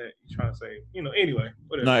shit like that." He's trying to say, anyway,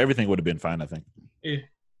 whatever. No, everything would have been fine, I think. Yeah.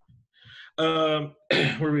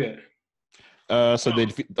 Where we at? So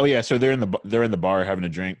they're in the bar having a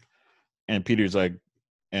drink, and Peter's like,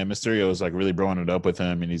 and Mysterio is like really blowing it up with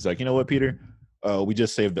him, and he's like, "You know what, Peter? We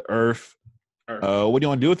just saved the Earth. What do you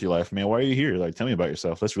want to do with your life, man? Why are you here? Like, tell me about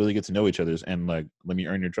yourself. Let's really get to know each other, and like, let me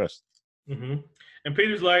earn your trust." And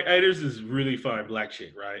Peter's like, "Hey, there's this really fine black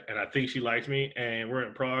chick, right? And I think she likes me, and we're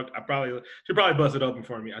in Prague. She'll probably bust it open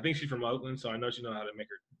for me. I think she's from Oakland, so I know she knows how to make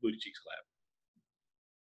her booty cheeks clap."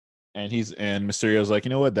 And Mysterio's like, "You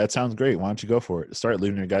know what? That sounds great. Why don't you go for it? Start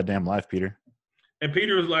living your goddamn life, Peter." And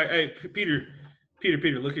Peter was like, "Hey, Peter,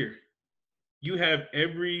 look here. You have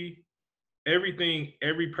everything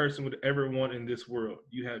every person would ever want in this world.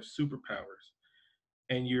 You have superpowers,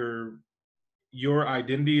 and your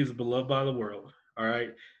identity is beloved by the world. All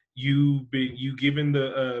right, you given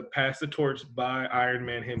the pass the torch by Iron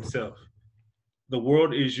Man himself. The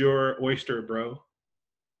world is your oyster, bro.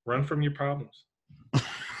 Run from your problems."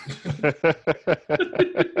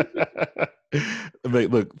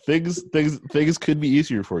 Look, things could be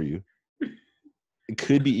easier for you. It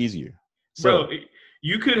could be easier. So, bro,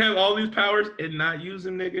 you could have all these powers and not use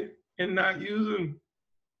them, nigga, and not use them.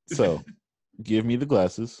 So, give me the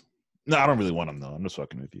glasses. No, I don't really want them though. I'm just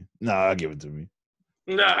fucking with you. No, I'll give it to me.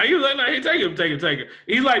 Nah, he was like, "Hey, take it.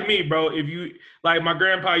 He's like me, bro. If you like, my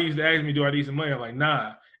grandpa used to ask me, "Do I need some money?" I'm like,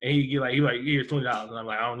 "Nah," and he's like, "Here's $20," and I'm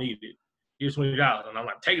like, "I don't need it. Here's $20," and I'm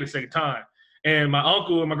like, "Take it a second time." And my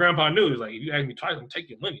uncle and my grandpa knew. He was like, "If you ask me twice, I'm gonna take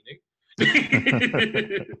your money,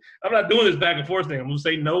 nigga." I'm not doing this back and forth thing. I'm gonna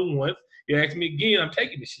say no once. You ask me again, I'm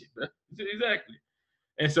taking this shit, bro. Exactly.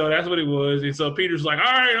 And so that's what it was. And so Peter's like, "All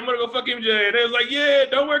right, I'm gonna go fuck MJ." And they was like, "Yeah,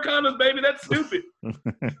 don't wear condoms, baby. That's stupid."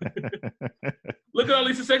 Look at all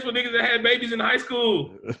these successful niggas that had babies in high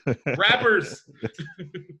school. Rappers.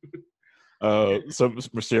 So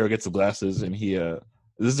Mysterio gets the glasses, and he this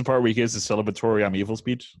is the part where he gives the celebratory "I'm evil"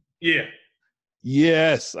 speech. Yeah.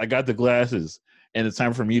 Yes, I got the glasses. And it's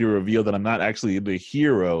time for me to reveal that I'm not actually the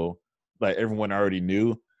hero like everyone already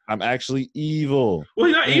knew. I'm actually evil. Well,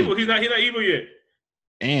 he's not evil. He's not evil yet.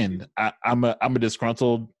 And I'm a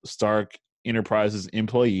disgruntled Stark Enterprises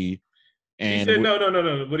employee, He And said,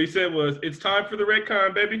 no. What he said was, it's time for the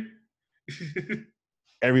retcon, baby.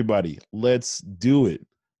 everybody, let's do it.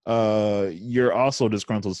 You're also a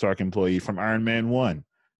disgruntled Stark employee from Iron Man 1.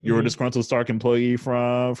 You're a disgruntled Stark employee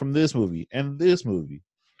from this movie and this movie.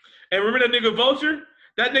 And remember that nigga Vulture?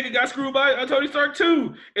 That nigga got screwed by Tony Stark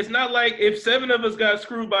too. It's not like if 7 of us got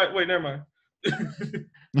screwed by. Wait, never mind.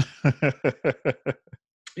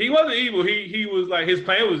 He wasn't evil. He was like, his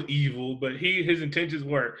plan was evil, but his intentions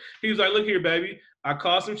weren't. He was like, look here, baby. I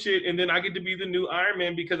caused some shit, and then I get to be the new Iron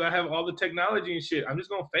Man because I have all the technology and shit. I'm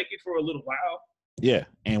just gonna fake it for a little while. Yeah,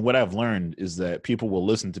 and what I've learned is that people will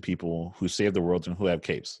listen to people who save the world and who have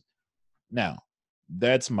capes. Now,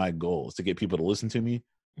 that's my goal, is to get people to listen to me.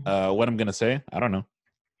 What I'm gonna say, I don't know.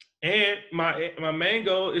 And my main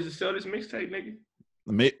goal is to sell this mixtape, nigga.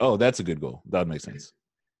 Oh, that's a good goal. That would make sense.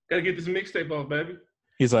 Gotta get this mixtape off, baby.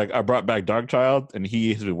 He's like, I brought back Darkchild, and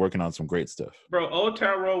he has been working on some great stuff. Bro, Old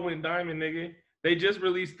Town Road went diamond, nigga. They just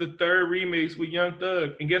released the 3rd remix with Young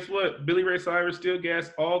Thug. And guess what? Billy Ray Cyrus still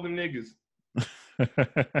gassed all them niggas.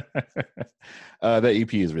 That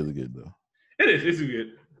EP is really good, though. It is. It's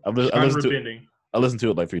good. I listened to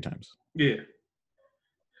it like 3 times. Yeah.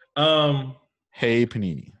 Hey,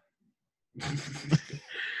 Panini.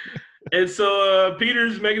 And so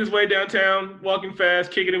Peter's making his way downtown, walking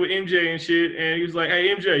fast, kicking it with MJ and shit. And he was like,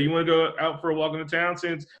 hey, MJ, you want to go out for a walk in the town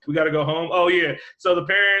since we got to go home? Oh, yeah. So the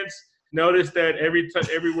parents noticed that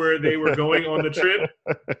everywhere they were going on the trip,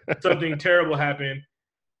 something terrible happened.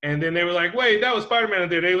 And then they were like, wait, that was Spider-Man up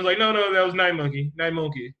there. They was like, no, that was Night Monkey.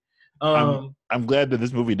 I'm glad that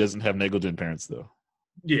this movie doesn't have negligent parents, though.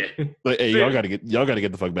 Yeah. But hey, y'all gotta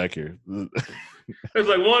get the fuck back here. It's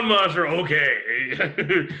like 1 monster,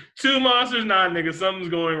 okay. 2 monsters, nah, nigga. Something's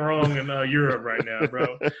going wrong in Europe right now,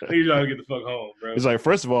 bro. You gotta get the fuck home, bro. It's like,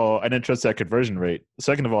 first of all, I didn't trust that conversion rate.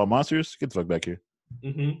 Second of all, monsters, get the fuck back here.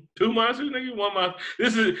 2 monsters, nigga. 1 monster.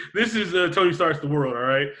 This is Tony Stark's The World, all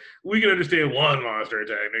right. We can understand 1 monster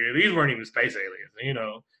attack, nigga. These weren't even space aliens, you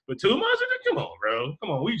know. But 2 monsters, come on, bro.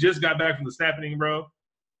 Come on. We just got back from the snapping, bro.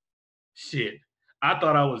 Shit. I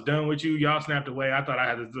thought I was done with you. Y'all snapped away. I thought I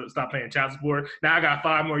had to stop paying child support. Now I got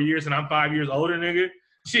 5 more years and I'm 5 years older, nigga.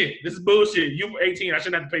 Shit, this is bullshit. You were 18. I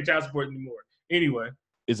shouldn't have to pay child support anymore. Anyway.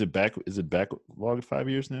 Is it backlog 5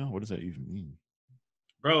 years now? What does that even mean?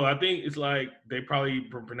 Bro, I think it's like they probably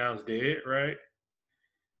pronounced dead, right?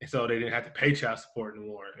 And so they didn't have to pay child support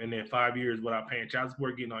anymore. And then 5 years without paying child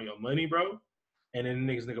support, getting all your money, bro. And then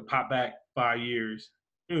nigga pop back 5 years,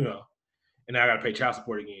 you know. And now I got to pay child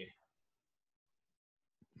support again.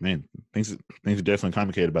 Man, things are definitely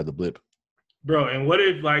complicated by the blip. Bro, and what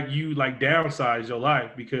if like you like downsize your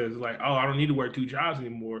life because like, oh, I don't need to work 2 jobs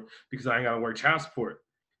anymore because I ain't gotta work child support.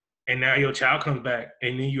 And now your child comes back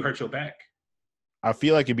and then you hurt your back. I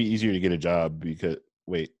feel like it'd be easier to get a job because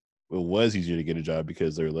it was easier to get a job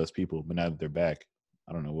because there were less people, but now that they're back,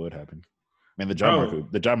 I don't know what happened. Man, the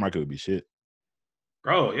job market would be shit.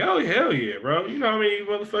 Bro, hell yeah, bro. You know how many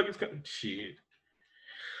motherfuckers shit.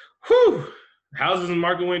 Whew. Houses and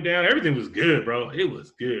market went down. Everything was good, bro. It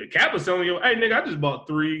was good. Cap was telling you, hey, nigga, I just bought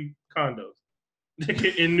 3 condos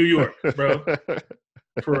in New York, bro,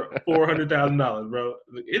 for $400,000, bro.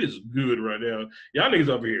 It is good right now. Y'all niggas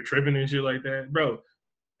over here tripping and shit like that. Bro,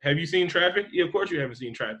 have you seen traffic? Yeah, of course you haven't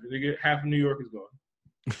seen traffic. Nigga, half of New York is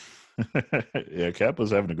gone. Yeah, Cap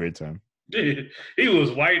was having a great time. He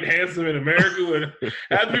was white, handsome in America with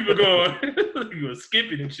half people going, he was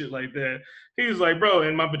skipping and shit like that. He was like, bro,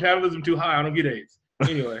 and my metabolism too high, I don't get AIDS.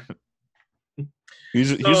 Anyway.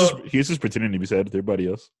 He's just pretending to be sad with everybody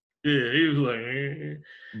else. Yeah, he was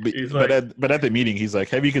like, but at the meeting, he's like,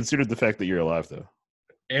 have you considered the fact that you're alive, though?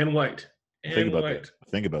 And white. Think about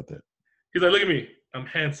that. He's like, look at me. I'm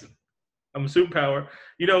handsome. I'm a superpower.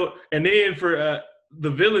 You know, and then for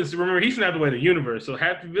the villains, remember, he snapped away the universe, so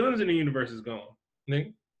half the villains in the universe is gone.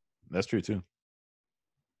 Nigga. That's true, too.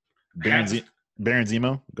 Baron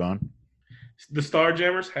Zemo, gone. The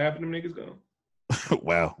Starjammers, half of them niggas gone.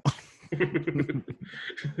 Wow.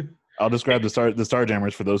 I'll describe the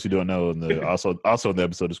Starjammers for those who don't know, and also in the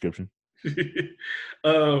episode description.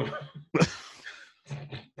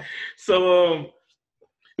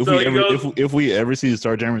 If we ever see the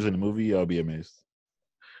Starjammers in a movie, I'll be amazed.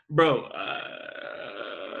 Bro,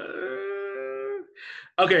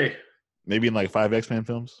 okay. Maybe in like 5 X-Men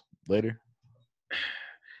films later.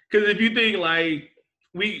 Because if you think like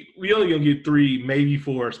we only gonna get 3, maybe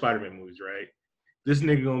 4 Spider-Man movies, right? This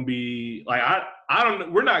nigga gonna be like I don't know.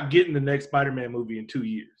 We're not getting the next Spider-Man movie in 2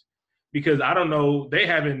 years because I don't know. They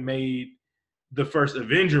haven't made the first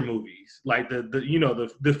Avenger movies, like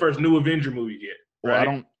the first new Avenger movie yet. Right?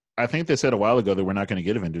 Well, I think they said a while ago that we're not going to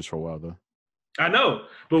get Avengers for a while though. I know,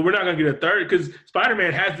 but we're not gonna get a third because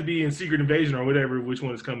Spider-Man has to be in Secret Invasion or whatever. Which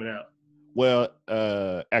one is coming out? Well,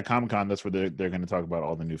 at Comic-Con, that's where they're going to talk about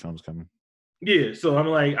all the new films coming. Yeah, so I'm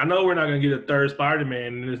like, I know we're not gonna get a third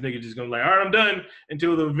Spider-Man, and this nigga just gonna be like, all right, I'm done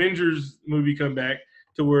until the Avengers movie come back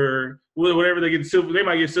to where whatever they get they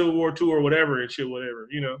might get Civil War 2 or whatever and shit, whatever,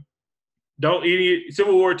 you know. Don't idiot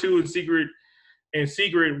Civil War 2 and secret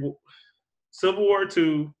Civil War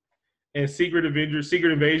 2 and Secret Avengers,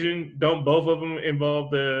 Secret Invasion. Don't both of them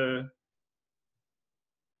involve the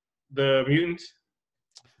mutants?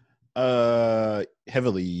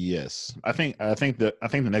 Heavily, yes. I think the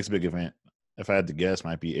next big event, if I had to guess,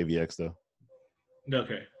 might be AVX though.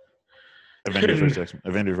 Okay.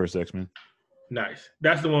 Avengers versus X-Men. Nice.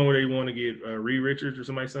 That's the one where they want to get Reed Richards or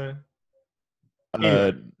somebody saying.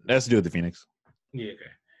 That's to do with the Phoenix. Yeah.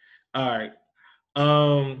 Okay. All right.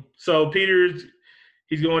 So Peter's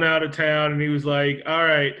he's going out of town, and he was like, "All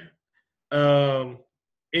right,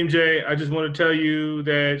 MJ, I just want to tell you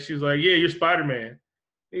that." She's like, "Yeah, you're Spider-Man."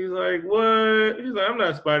 He's like, "What?" He's like, "I'm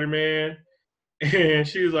not Spider-Man." And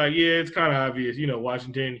she was like, "Yeah, it's kind of obvious. You know,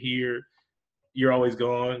 Washington here, you're always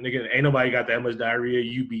gone. Nigga, ain't nobody got that much diarrhea.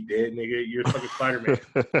 You be dead, nigga. You're fucking Spider-Man."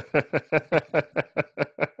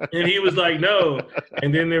 And he was like, "No."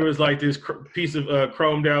 And then there was like this piece of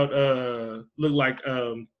chromed out, looked like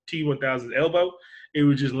T-1000's elbow. It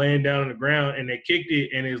was just laying down on the ground, and they kicked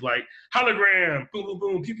it, and it was like hologram, boom, boom,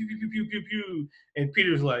 boom, pew, pew, pew, pew, pew, pew, pew. And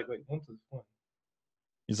Peter's like, "Wait, what's this one?"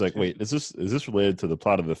 He's like, "Wait, is this related to the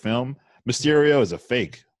plot of the film? Mysterio is a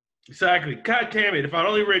fake." Exactly. God damn it! If I'd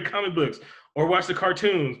only read comic books or watched the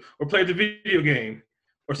cartoons or played the video game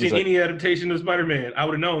or seen any adaptation of Spider-Man, I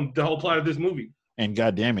would have known the whole plot of this movie. And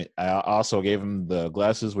God damn it, I also gave him the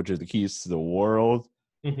glasses, which are the keys to the world.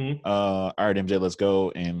 Mm-hmm. All right, MJ, let's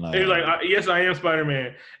go. And he's like, "Yes, I am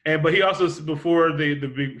Spider-Man." But he also, before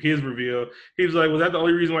his reveal, he was like, "Was that the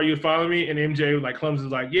only reason why you would follow me?" And MJ was like, clumsy,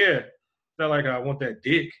 like, "Yeah, it's not like I want that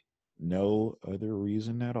dick." No other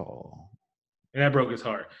reason at all. And that broke his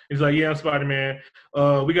heart. He's like, "Yeah, I'm Spider-Man.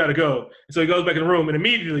 We got to go." And so he goes back in the room, and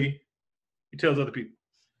immediately he tells other people.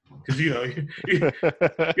 Because, you know, you got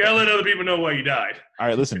to let other people know why you died. All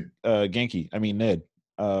right, listen, Ned.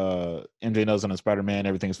 MJ knows I'm a Spider-Man.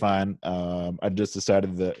 Everything's fine. I just found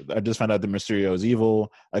out that Mysterio is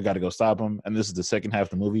evil. I got to go stop him. And this is the second half of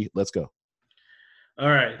the movie. Let's go. All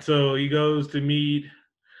right. So he goes to meet.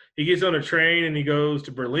 He gets on a train and he goes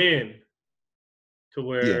to Berlin. To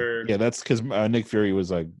where. Yeah, that's because Nick Fury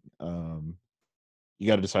was like, you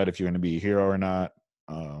got to decide if you're going to be a hero or not.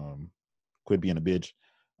 Quit being a bitch.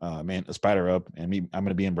 Man, a spider up, and I'm going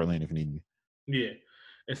to be in Berlin if you need me. Yeah.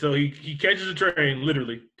 And so he catches a train,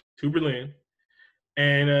 literally, to Berlin.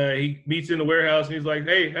 And he meets in the warehouse, and he's like,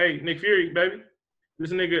 hey, Nick Fury, baby.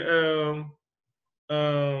 This nigga,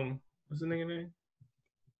 what's the nigga name?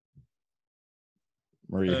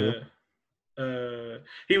 Maria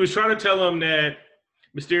he was trying to tell him that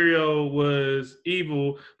Mysterio was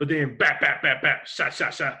evil, but then bap, shot.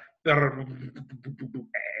 That's what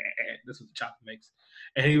the chopper makes.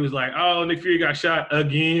 And he was like, "Oh, Nick Fury got shot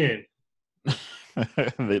again."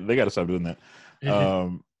 they got to stop doing that.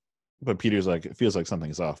 But Peter's like, it feels like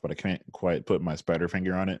something's off, but I can't quite put my spider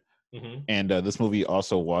finger on it. Mm-hmm. And this movie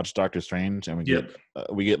also watched Doctor Strange, and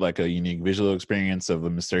we get like a unique visual experience of a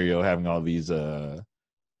Mysterio having all these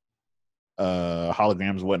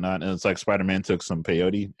holograms and whatnot, and it's like Spider-Man took some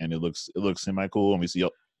peyote, and it looks semi cool, and we see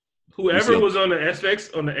whoever was on the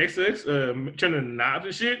XX turning the knobs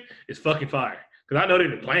and shit is fucking fire. Because I know they've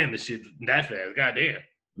been playing this shit that fast. Goddamn.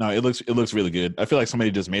 No, it looks really good. I feel like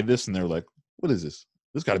somebody just made this and they're like, "What is this?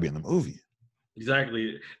 This got to be in the movie."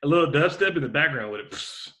 Exactly. A little dubstep in the background with it,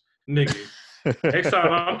 nigga. Next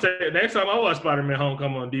time I watch Spider-Man: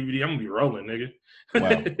 Homecoming on DVD, I'm gonna be rolling, nigga.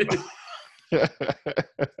 Wow.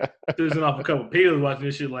 Losing off a couple pills watching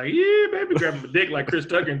this shit, like, yeah, baby, grabbing a dick like Chris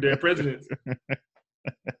Tucker and Dead Presidents.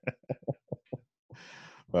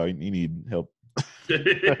 Wow, you need help.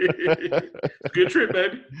 Good trip,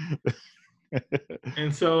 baby.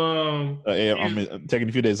 And so, hey, I'm taking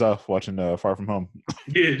a few days off watching Far From Home.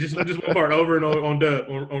 Yeah, just one part over and on dub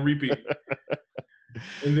on repeat.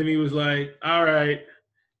 And then he was like, "All right,"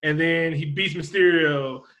 and then he beats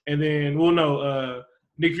Mysterio, and then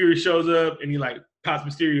Nick Fury shows up and he like pops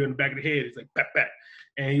Mysterio in the back of the head. It's like back,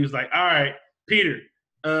 and he was like, "All right, Peter,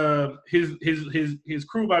 his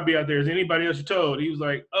crew might be out there. Is anybody else you told?" He was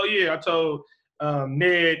like, "Oh yeah, I told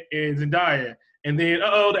Ned and Zendaya." And then,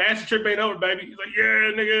 the acid trip ain't over, baby. He's like,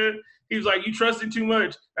 "Yeah, nigga." He was like, "You trusting too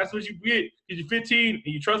much. That's what you get. Because you're 15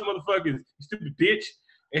 and you trust motherfuckers. You stupid bitch."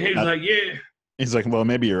 And he was like, "Yeah." He's like, "Well,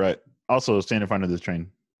 maybe you're right. Also, stand in front of this train."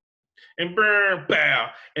 and burn, bow.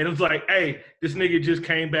 And it was like, hey, this nigga just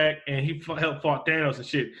came back and he helped fought Thanos and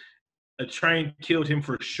shit. A train killed him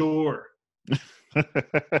for sure. Nigga,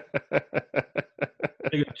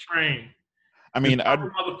 train. I mean,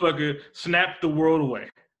 motherfucker snapped the world away.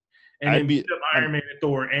 And then beat up Iron Man and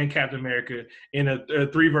Thor and Captain America in a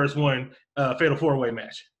 3-versus-1 fatal 4-way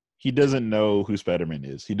match. He doesn't know who Spider-Man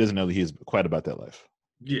is. He doesn't know that he's quite about that life.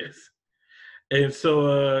 Yes. And so,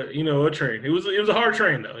 a train. It was a hard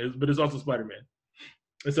train, though, but it's also Spider-Man.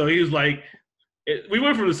 And so he was like, we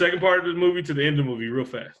went from the second part of the movie to the end of the movie real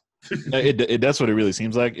fast. That's what it really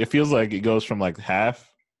seems like. It feels like it goes from like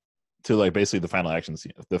half to like basically the final action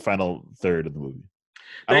scene, the final third of the movie.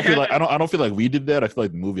 I don't feel like we did that. I feel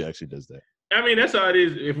like the movie actually does that. I mean, that's how it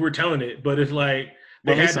is if we're telling it. But it's like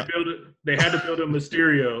they had to build a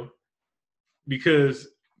Mysterio because,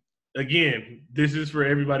 again, this is for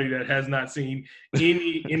everybody that has not seen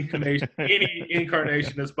any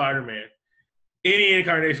incarnation of Spider-Man. Any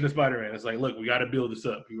incarnation of Spider-Man. It's like, look, we got to build this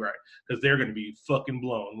up. You're right, because they're going to be fucking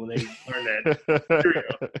blown when they learn that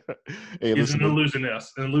Mysterio is an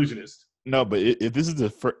illusionist. No, but if this is the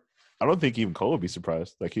first. I don't think even Cole would be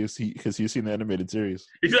surprised. Like because he's seen the animated series.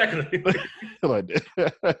 Exactly. He's like,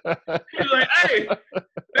 hey,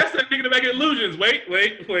 that's that nigga that make illusions. Wait.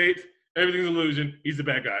 Everything's illusion. He's the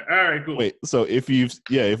bad guy. All right, cool. Wait, so if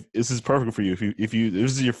this is perfect for you. If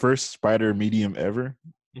this is your first Spider medium ever,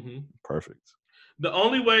 perfect. The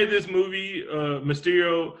only way this movie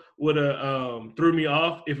Mysterio would have threw me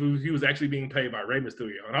off if he was actually being paid by Rey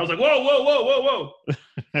Mysterio, and I was like, whoa.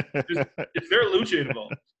 Is there a lucha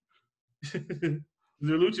involved?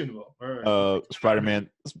 They're lucha involved. All right.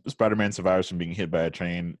 Spider-Man survives from being hit by a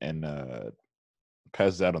train and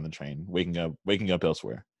passes out on the train, waking up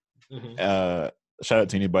elsewhere. Shout out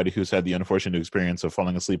to anybody who's had the unfortunate experience of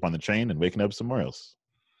falling asleep on the train and waking up somewhere else.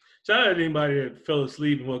 Shout out to anybody that fell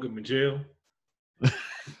asleep and woke up in jail.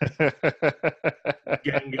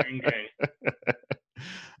 gang.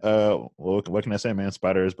 Well, what can I say, man?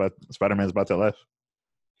 Spider-Man's about that life.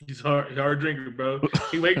 He's hard drinker, bro.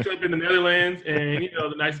 He wakes up in the Netherlands, and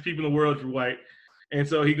the nicest people in the world are white. And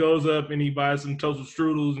so he goes up and he buys some toaster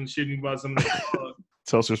strudels and shit. And he buys some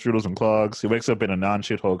toaster strudels and clogs. He wakes up in a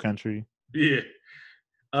non-shithole country. Yeah.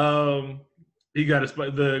 He got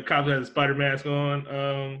the cops had a spider mask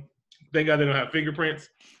on. Thank God they don't have fingerprints.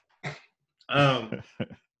 And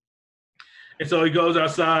so he goes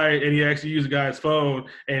outside and he actually uses a guy's phone,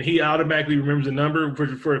 and he automatically remembers the number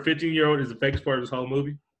for a 15-year-old. Is the fakest part of this whole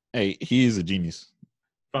movie. Hey, he is a genius.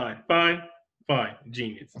 Fine,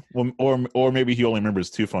 genius. Well, or maybe he only remembers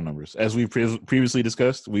 2 phone numbers. As we previously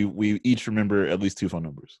discussed, we each remember at least 2 phone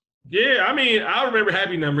numbers. Yeah, I mean, I remember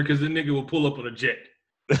Happy number because the nigga will pull up on a jet.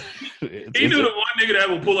 He knew the one nigga that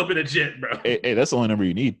will pull up in a jet, bro. Hey, that's the only number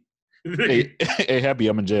you need. hey, Happy,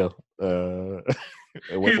 I'm in jail.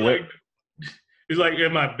 He's like,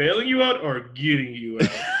 am I bailing you out or getting you out?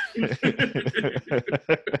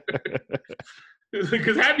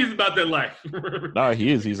 Because Happy's about that life. Nah,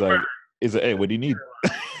 he is. He's like, hey, what do you need?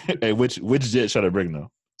 Hey, which jet should I bring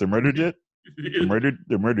though? The murder jet?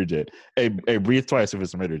 The murder jet. Hey, breathe twice if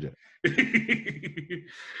it's a murder jet.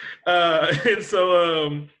 And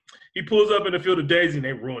so he pulls up in the field of daisies, and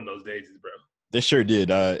they ruined those daisies, bro. They sure did.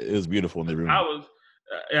 It was beautiful, and they ruined it.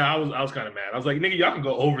 I was kind of mad. I was like, nigga, y'all can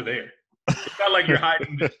go over there. It's not like you're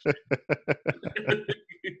hiding this.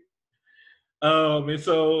 And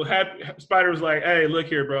so Spider was like, hey, look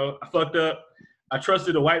here, bro. I fucked up. I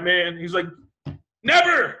trusted a white man. He's like,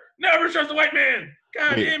 never trust a white man.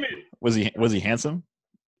 God damn it. Was he handsome?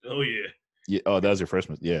 Oh, yeah. Yeah. Oh, that was your first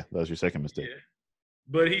mistake. Yeah, that was your second mistake. Yeah.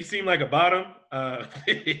 But he seemed like a bottom. I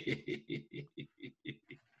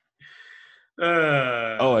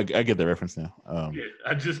get the reference now. Yeah,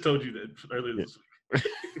 I just told you that earlier this week.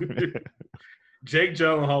 Jake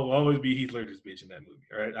Gyllenhaal will always be Heath Ledger's bitch in that movie.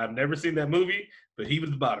 All right, I've never seen that movie, but he was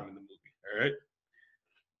the bottom in the movie. All right.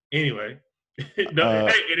 Anyway, hey, and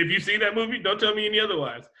if you've seen that movie, don't tell me any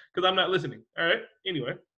otherwise, because I'm not listening. All right.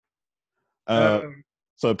 Anyway.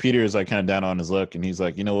 So Peter is like kind of down on his luck, and he's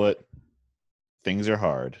like, you know what? Things are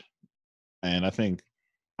hard, and I think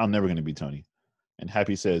I'm never going to be Tony. And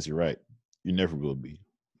Happy says, you're right. You never will be.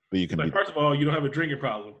 But you can be. First of all, you don't have a drinking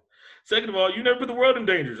problem. Second of all, you never put the world in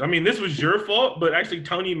danger. I mean, this was your fault, but actually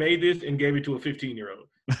Tony made this and gave it to a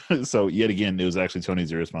 15-year-old. So yet again, it was actually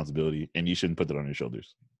Tony's irresponsibility, and you shouldn't put that on your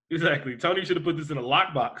shoulders. Exactly. Tony should have put this in a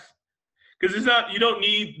lockbox. Because you don't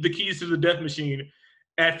need the keys to the death machine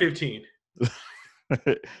at 15.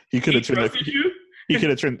 He could have turned that. He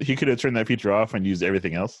could have turned that feature off and used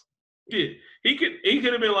everything else. Yeah, he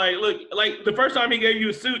could have been like, look, like the first time he gave you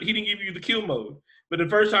a suit, he didn't give you the kill mode. But the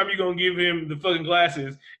first time you're gonna give him the fucking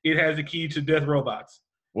glasses, it has the key to death robots.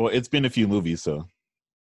 Well, it's been a few movies, so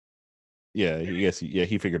yeah,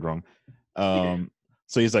 he figured wrong.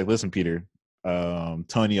 So he's like, listen, Peter,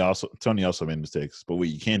 Tony also made mistakes, but what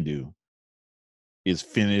you can do is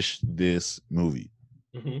finish this movie.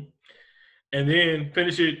 Mm-hmm. And then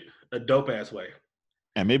finish it a dope ass way.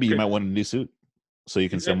 And maybe you might want a new suit so you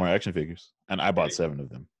can sell more action figures. And I bought 7 of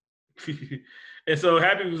them. And so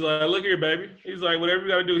Happy was like, look here, baby. He's like, whatever you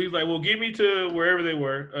got to do. He's like, well, get me to wherever they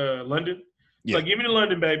were, London. He's like, give me to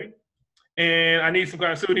London, baby. And I need some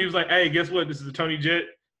kind of suit. He was like, hey, guess what? This is a Tony jet,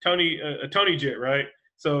 right?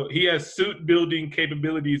 So he has suit building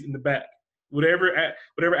capabilities in the back. Whatever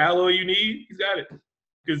alloy you need, he's got it.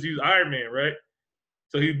 Because he's Iron Man, right?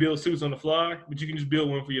 So he builds suits on the fly, but you can just build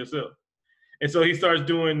one for yourself. And so he starts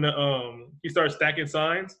doing he starts stacking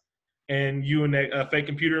signs and you and that fake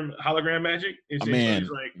computer hologram magic.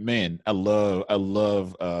 I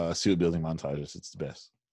love suit building montages. It's the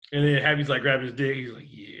best. And then Happy's like grabbing his dick. He's like,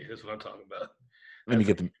 yeah, that's what I'm talking about. Let me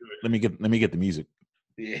get the music.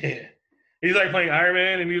 Yeah. He's like playing Iron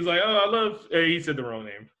Man and he's like, oh, I love he said the wrong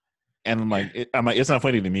name. And I'm like, it's not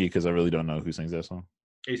funny to me because I really don't know who sings that song.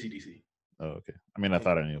 AC/DC. Oh, okay. I mean, I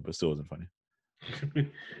thought I knew, but it still wasn't funny.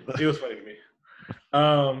 It was funny to me.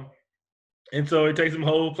 And so it takes him a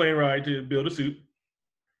whole plane ride to build a suit.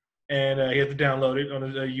 And he has to download it on a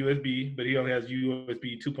USB, but he only has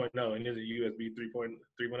USB 2.0 and there's a USB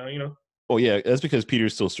 3.0, you know? Oh, yeah. That's because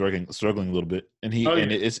Peter's still struggling a little bit. And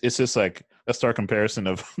it's just like a stark comparison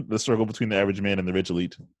of the struggle between the average man and the rich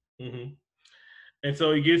elite. Mm-hmm. And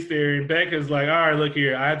so he gets there, and Becca's like, all right, look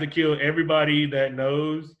here. I have to kill everybody that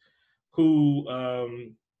knows who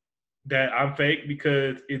that I'm fake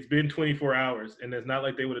because it's been 24 hours, and it's not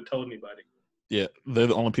like they would have told anybody. Yeah, they're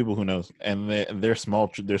the only people who knows, and they're small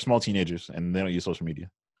teenagers, and they don't use social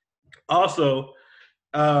media. Also,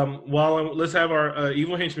 let's have our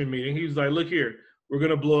evil henchman meeting. He was like, look here, we're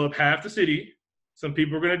going to blow up half the city. Some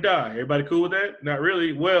people are going to die. Everybody cool with that? Not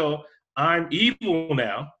really. Well, I'm evil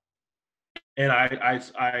now. And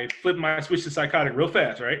I flipped my switch to psychotic real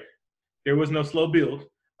fast, right? There was no slow build.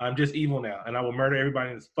 I'm just evil now, and I will murder everybody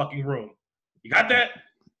in this fucking room. You got that?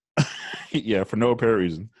 Yeah, for no apparent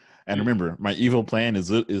reason. And remember, my evil plan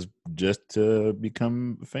is just to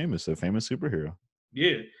become a famous superhero.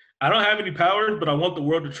 Yeah, I don't have any powers, but I want the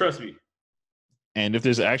world to trust me. And if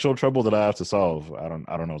there's actual trouble that I have to solve, I don't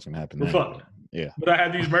know what's gonna happen. We're fucked. Yeah, but I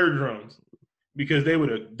have these murder drones because they would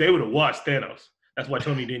have watched Thanos. That's why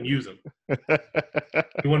Tony didn't use them.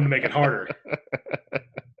 He wanted to make it harder.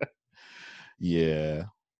 Yeah.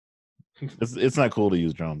 It's not cool to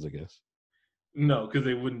use drones, I guess. No, because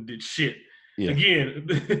they wouldn't did shit. Yeah. Again,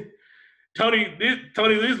 Tony,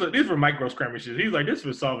 these were micro skirmishes. He's like, this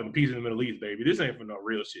for solving the peace in the Middle East, baby. This ain't for no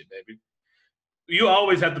real shit, baby. You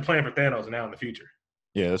always have to plan for Thanos now in the future.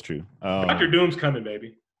 Yeah, that's true. Dr. Doom's coming,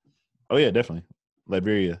 baby. Oh yeah, definitely.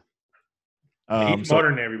 Liberia. He's smarter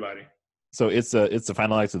than everybody. So it's the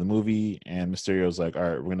final act of the movie, and Mysterio's like, all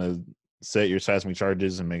right, we're gonna set your seismic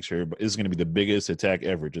charges and make sure this is gonna be the biggest attack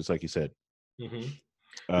ever, just like you said. Mm-hmm.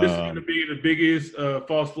 This is gonna be the biggest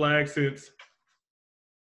false flag since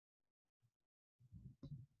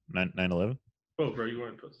 9/11. Oh, bro, you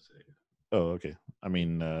weren't supposed to say it. Oh, okay. I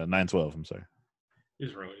mean 9/12. I'm sorry.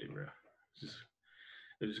 Just ruined it, bro.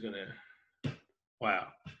 They're just gonna. Wow.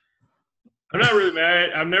 I'm not really mad.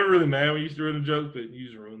 I'm never really mad when you used to ruin a joke, but you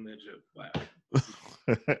just ruined that joke. Wow.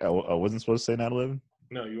 I wasn't supposed to say 9/11.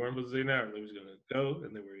 No, you weren't supposed to say 9/11. It was gonna go,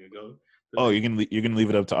 and then we're gonna go. Oh, you're gonna leave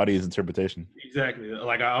it up to audience interpretation. Exactly,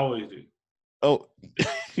 like I always do. Oh,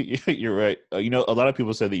 you're right. You know, a lot of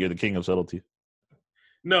people say that you're the king of subtlety.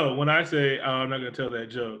 No, when I say I'm not gonna tell that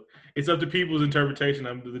joke, it's up to people's interpretation.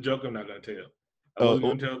 The joke I'm not gonna tell. I wasn't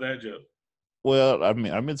gonna tell that joke. Well, I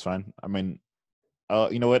mean, it's fine. I mean,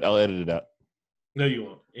 you know what? I'll edit it out. No, you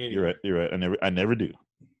won't. Anyway. You're right. I never do.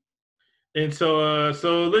 And so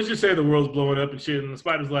let's just say the world's blowing up and shit, and the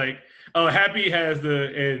Spider's like, "Oh, Happy has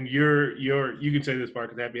and you can say this part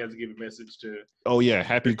because Happy has to give a message to." Oh yeah,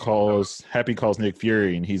 Happy calls Nick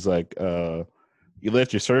Fury, and he's like, "You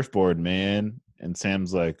left your surfboard, man." And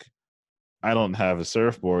Sam's like, "I don't have a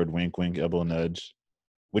surfboard." Wink, wink, elbow nudge,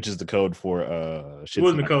 which is the code for It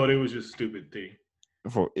wasn't a code; it was just a stupid thing.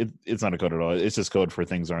 It's not a code at all. It's just code for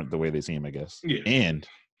things aren't the way they seem, I guess. Yeah. And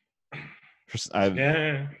there's a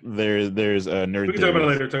nerd. We can talk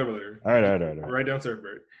about it later. All right. Write down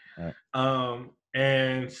surfboard. All right.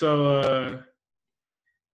 And so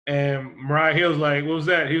and Mariah Hill's like, "What was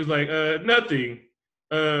that?" He was like, "Nothing."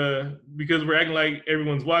 Because we're acting like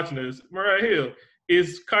everyone's watching us. Mariah Hill,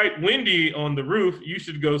 it's quite windy on the roof. You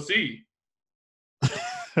should go see.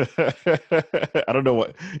 I don't know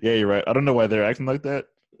what. Yeah, you're right. I don't know why they're acting like that.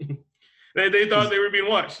 They thought they were being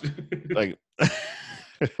watched. Like,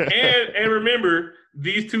 and remember,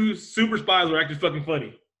 these two super spies were actually fucking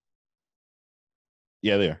funny.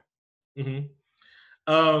 yeah, they are.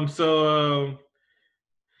 So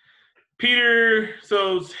Peter,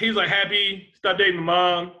 so he's like happy, stop dating my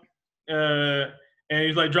mom, and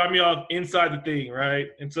he's like, drop me off inside the thing, right?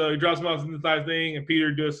 And so he drops him off inside the thing, and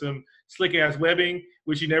Peter does some slick ass webbing,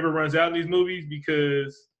 which he never runs out in these movies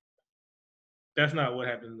because that's not what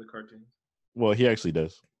happens in the cartoons. Well, he actually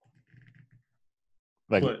does.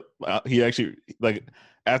 Like, he actually, like,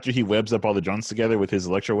 after he webs up all the drones together with his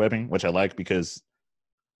electro webbing, which I like because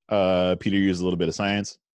Peter uses a little bit of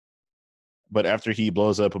science. But after he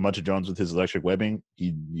blows up a bunch of drones with his electric webbing,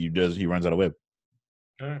 he runs out of web.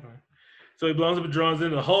 Uh-huh. So he blows up the drones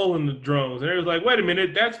in the hole in the drones, and it was like, wait a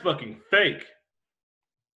minute, that's fucking fake.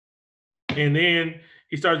 And then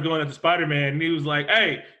he starts going after Spider-Man, and he was like,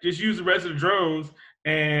 hey, just use the rest of the drones,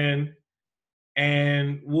 and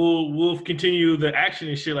we'll continue the action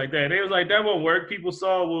and shit like that. And they was like, that won't work. People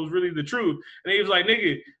saw what was really the truth. And he was like,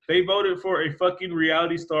 nigga, they voted for a fucking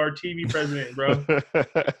reality star TV president, bro.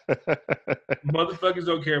 Motherfuckers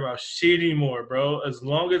don't care about shit anymore, bro. As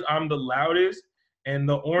long as I'm the loudest and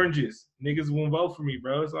the oranges, niggas won't vote for me,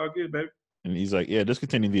 bro. It's all good, baby. And he's like, yeah, just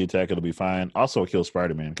continue the attack. It'll be fine. Also kill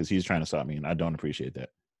Spider-Man because he's trying to stop me, and I don't appreciate that.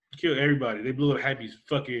 Kill everybody. They blew up Happy's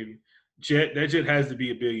fucking jet. That jet has to be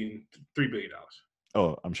 $3 billion.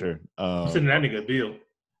 Oh, I'm sure. I'm sending that nigga a bill.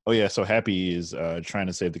 Oh yeah, so Happy is trying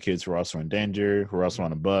to save the kids who are also in danger, who are also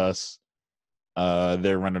on a bus.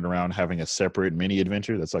 They're running around having a separate mini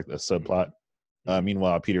adventure. That's like a subplot.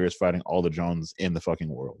 Meanwhile, Peter is fighting all the drones in the fucking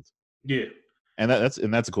world. Yeah, and that's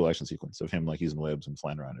a cool action sequence of him like using webs and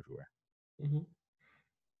flying around everywhere.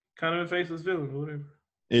 Kind of a faceless villain, whatever.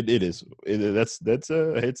 It is. That's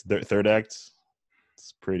it's third act.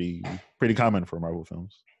 It's pretty common for Marvel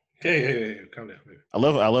films. Hey, calm down, baby. I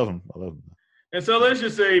love him. And so let's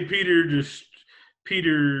just say Peter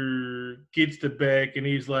gets the back, and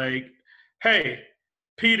he's like, "Hey,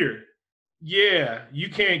 Peter, yeah, you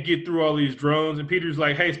can't get through all these drones." And Peter's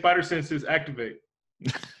like, "Hey, spider senses activate."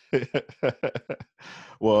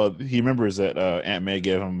 Well, he remembers that Aunt May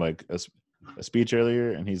gave him like a speech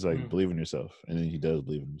earlier, and he's like, "Believe in yourself," and then he does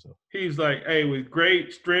believe in himself. He's like, "Hey, with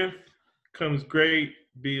great strength comes great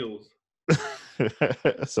bills."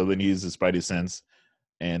 So then he uses Spidey sense,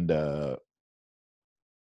 and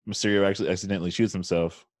Mysterio actually accidentally shoots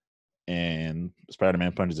himself, and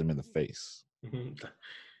Spider-Man punches him in the face.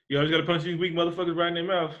 You always gotta punch these weak motherfuckers right in their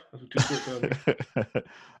mouth. That's what too quick.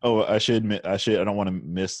 Oh, I should admit, I don't want to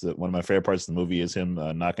miss one of my favorite parts of the movie is him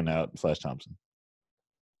knocking out Flash Thompson.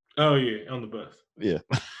 Oh yeah, on the bus. Yeah.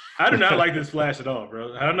 I do not like this Flash at all,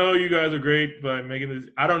 bro. I know you guys are great by making this.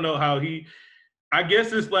 I don't know how I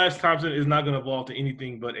guess this Flash Thompson is not going to evolve to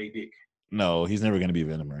anything but a dick. No, he's never going to be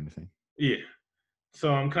Venom or anything. Yeah.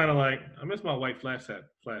 So I'm kind of like, I miss my white Flash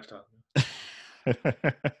Thompson.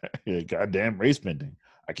 Yeah, goddamn race bending.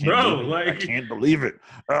 I can't believe it.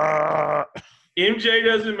 MJ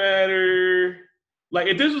doesn't matter. Like,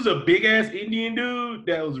 if this was a big ass Indian dude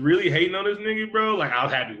that was really hating on this nigga, bro, like, I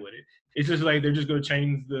was happy with it. It's just like they're just gonna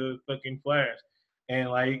change the fucking Flash, and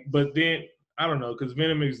like, but then I don't know because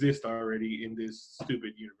Venom exists already in this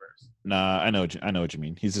stupid universe. Nah, I know what you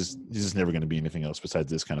mean. He's just never gonna be anything else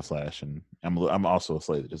besides this kind of Flash, and I'm also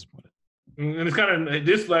slightly disappointed. And it's kind of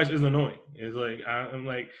this Flash is annoying. It's like I'm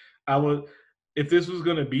like I would if this was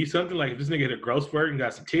gonna be something like if this nigga had a growth spurt and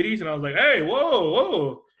got some titties, and I was like, hey,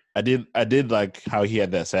 whoa. I did like how he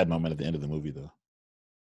had that sad moment at the end of the movie though.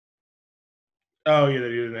 Oh yeah, that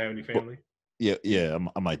he doesn't have any family. Well, yeah.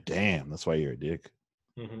 I'm like, damn, that's why you're a dick.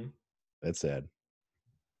 Mm-hmm. That's sad.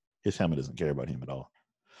 His family doesn't care about him at all.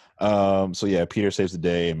 So yeah, Peter saves the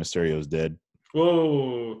day and Mysterio's dead.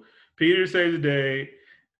 Whoa, Peter saves the day,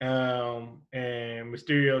 and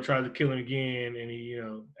Mysterio tries to kill him again, and he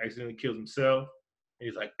accidentally kills himself. And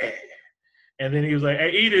he's like, eh. And then he was like, hey,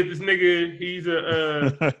 Edith, this nigga, he's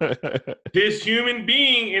this human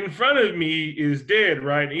being in front of me is dead,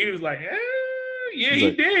 right? And Edith was like, yeah,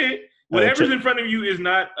 he's dead. Whatever's in front of you is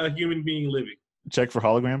not a human being living. Check for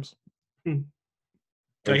holograms.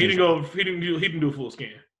 So he didn't do a full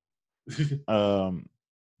scan.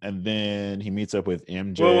 And then he meets up with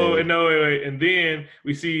MJ. Whoa, wait. And then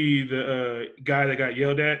we see the guy that got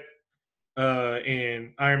yelled at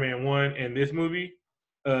in Iron Man 1 and this movie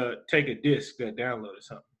take a disc that downloaded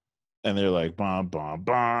something. And they're like, bom, bom,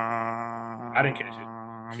 bom. I didn't catch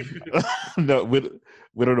it. No, we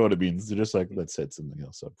don't know what it means. They're just like, let's set something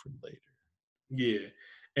else up for later. Yeah.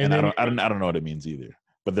 And I don't know what it means either.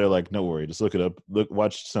 But they're like, no worry, just look it up.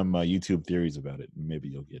 Watch some YouTube theories about it, and maybe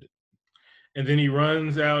you'll get it. And then he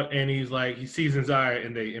runs out and he's like, he sees Zaya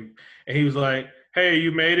and he was like, hey,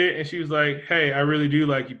 you made it. And she was like, hey, I really do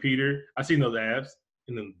like you, Peter. I seen those abs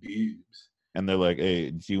and them boobs. And they're like,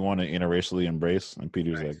 hey, do you want to interracially embrace? And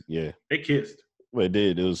Peter's Nice. like, yeah. They kissed. Well, it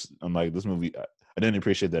did. It was. I'm like, this movie. I didn't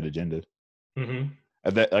appreciate that agenda. Mm-hmm.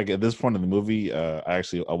 At this point in the movie, I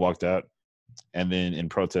walked out, and then in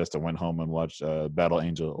protest, I went home and watched Battle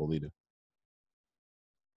Angel Alita.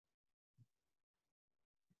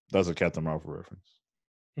 That's a Captain Marvel reference.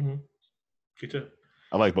 Mm-hmm. Good job.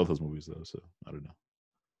 I like both those movies though, so I don't know.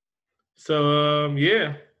 So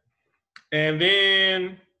yeah, and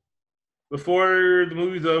then before the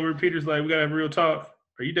movie's over, Peter's like, "We gotta have a real talk.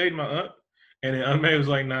 Are you dating my aunt?" And then Aunt May was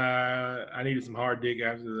like, "Nah, I needed some hard dick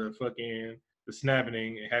after the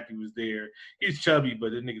snapping." And Happy was there. He's chubby,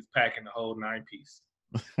 but this nigga's packing the whole 9-piece.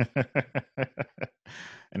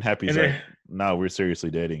 And Happy's like, "No, we're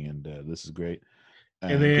seriously dating, and this is great."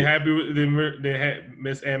 And then Happy, then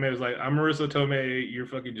Miss Aunt May was like, "I'm Marissa Tomei. You're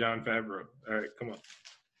fucking Jon Favreau. All right, come on.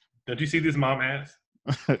 Don't you see this mom ass?"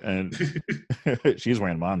 And she's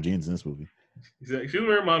wearing mom jeans in this movie. Exactly. She was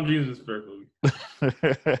wearing mom jeans in this first movie.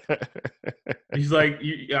 He's like,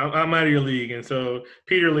 I'm out of your league. And so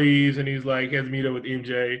Peter leaves and he's like, has to meet up with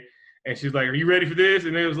MJ. And she's like, are you ready for this?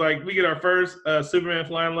 And it was like, we get our first Superman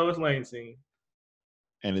flying Lois Lane scene.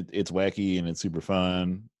 And it's wacky and it's super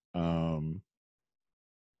fun. And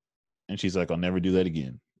she's like, I'll never do that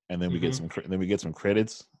again. And then we get some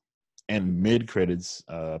credits and mid credits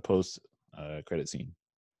post credit scene.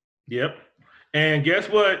 Yep. And guess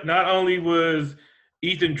what? Not only was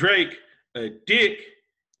Ethan Drake a dick,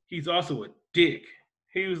 he's also a dick.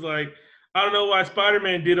 He was like, I don't know why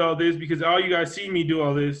Spider-Man did all this, because all you guys see me do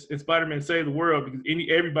all this and Spider-Man saved the world because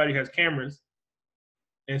everybody has cameras.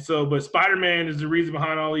 And so, but Spider-Man is the reason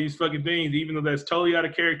behind all these fucking things, even though that's totally out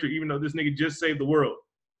of character, even though this nigga just saved the world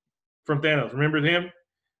from Thanos. Remember him?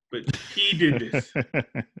 But he did this.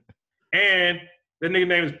 And that nigga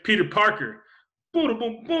name is Peter Parker. Boom,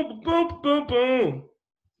 boom, boom, boom, boom, boom.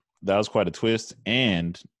 That was quite a twist,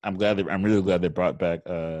 and I'm really glad they brought back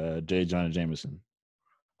J. Jonah Jameson.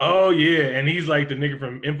 Oh yeah, and he's like the nigga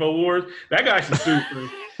from InfoWars. That guy should sue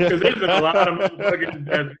because there's been a lot of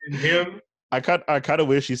motherfuckers in him. I kind of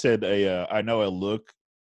wish he said I know I look.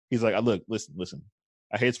 He's like, I look. Listen.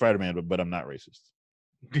 I hate Spider-Man, but I'm not racist.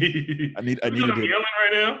 I need to be yelling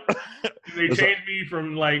right now. They changed me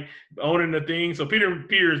from like owning the thing, so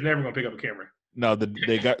Peter is never gonna pick up a camera. No,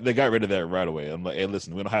 they got rid of that right away. I'm like, hey,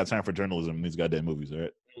 listen, we don't have time for journalism in these goddamn movies, all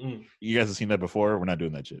right? Mm-hmm. You guys have seen that before. We're not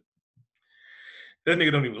doing that shit. That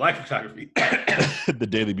nigga don't even like photography. The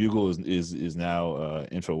Daily Bugle is now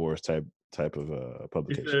InfoWars type of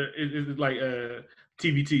publication. It's like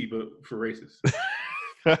TVT, but for racists.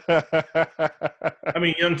 I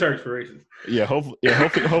mean, Young Turks for racists. Yeah,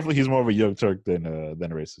 hopefully he's more of a Young Turk than a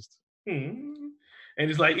racist. Mm-hmm. And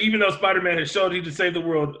it's like, even though Spider-Man has showed he to save the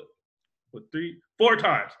world. 4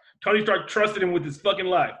 times. Tony Stark trusted him with his fucking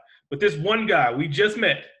life. But this one guy we just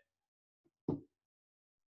met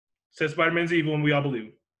said Spider-Man's evil and we all believe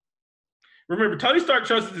him. Remember, Tony Stark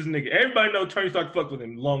trusted this nigga. Everybody knows Tony Stark fucked with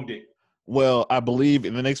him. Long dick. Well, I believe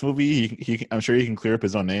in the next movie, I'm sure he can clear up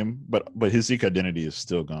his own name, but his secret identity is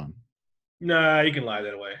still gone. Nah, he can lie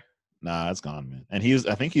that away. Nah, it's gone, man. And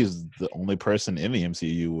I think he's the only person in the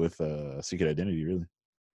MCU with a secret identity, really.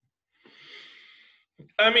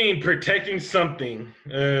 I mean, protecting something.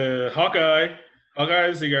 Hawkeye's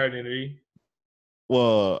secret identity.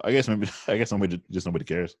 Well, I guess nobody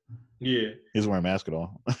cares. Yeah, he's wearing a mask at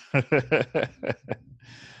all.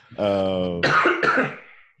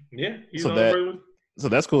 Yeah, he's so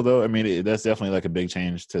that's cool though. I mean, that's definitely like a big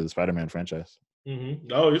change to the Spider-Man franchise. Mm-hmm.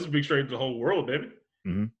 Oh, it's a big change to the whole world, baby.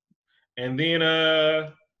 Mm-hmm. And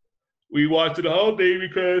then we watched the whole thing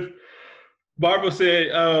because Marvel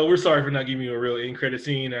said, we're sorry for not giving you a real end credit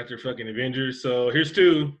scene after fucking Avengers. So here's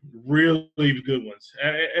 2 really good ones.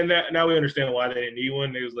 And now we understand why they didn't need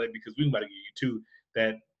one. It was like, because we can about to give you 2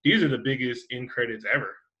 that these are the biggest end credits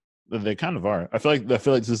ever. They kind of are. I feel like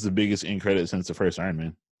this is the biggest end credit since the first Iron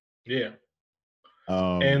Man. Yeah.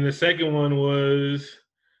 And the second one was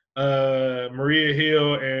Maria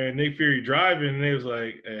Hill and Nick Fury driving, and they was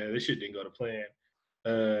like, this shit didn't go to plan.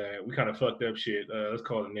 We kind of fucked up shit. Let's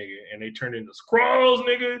call it a nigga. And they turned into Skrulls,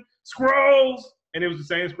 nigga. Skrulls! And it was the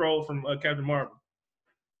same Skrull from Captain Marvel.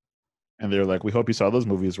 And they're like, we hope you saw those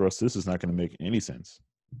movies, or else this is not going to make any sense.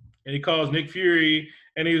 And he calls Nick Fury,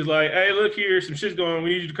 and he was like, hey, look here, some shit's going on.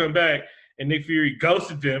 We need you to come back. And Nick Fury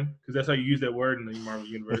ghosted them, because that's how you use that word in the Marvel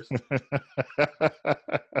Universe.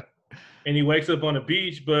 And he wakes up on a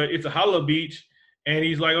beach, but it's a hollow beach, And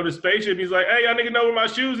he's like on the spaceship. He's like, "Hey, y'all nigga know where my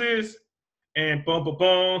shoes is?" And boom, boom,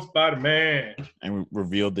 boom, Spider-Man. And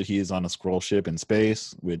revealed that he is on a scroll ship in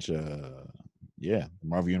space, which, the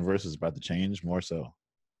Marvel Universe is about to change more so.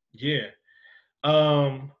 Yeah.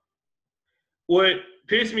 What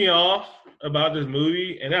pissed me off about this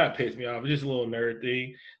movie, and not pissed me off, it's just a little nerd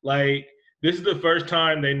thing. Like, this is the first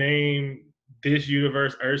time they named this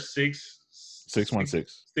universe Earth 616.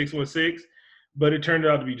 616, but it turned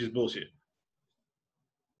out to be just bullshit.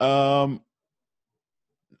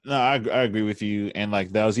 No, I agree with you, and like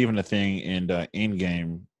that was even a thing in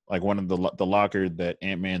Endgame. Like one of the locker that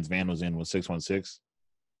Ant-Man's van was in was 616.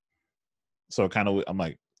 So kind of, I'm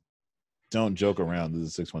like, don't joke around. This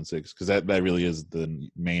is 616 because that really is the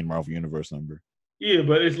main Marvel Universe number. Yeah,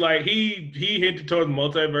 but it's like he hinted towards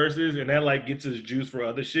multiverses, and that like gets his juice for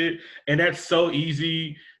other shit, and that's so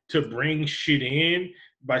easy to bring shit in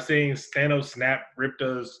by saying Thanos snap,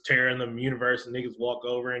 Ripta's tearing the universe, and niggas walk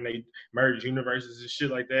over and they merge universes and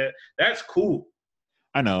shit like that. That's cool.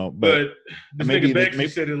 I know, But this maybe nigga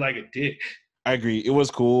Bex said it like a dick. I agree. It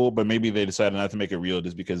was cool, but maybe they decided not to make it real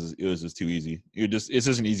just because it was just too easy. It's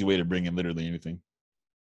just an easy way to bring in literally anything.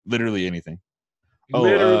 Literally anything.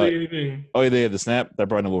 Literally anything. Oh, they had the snap that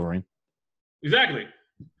brought in Wolverine. Exactly.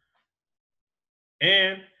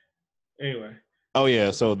 And anyway. Oh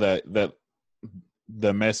yeah, so that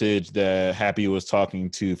the message that Happy was talking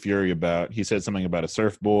to Fury about, he said something about a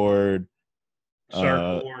surfboard.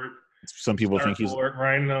 Surfboard. Some people think he's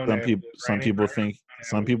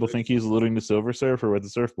some people think he's alluding to Silver Surfer with the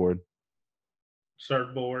surfboard.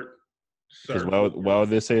 Surfboard. Because why would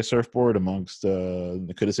they say a surfboard amongst?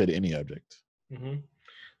 They could have said any object. Mm-hmm.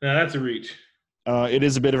 Now that's a reach. It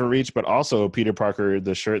is a bit of a reach, but also Peter Parker,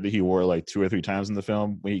 the shirt that he wore like 2 or 3 times in the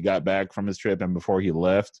film when he got back from his trip and before he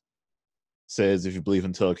left, says, "If you believe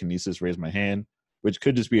in telekinesis, raise my hand," which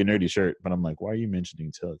could just be a nerdy shirt. But I'm like, why are you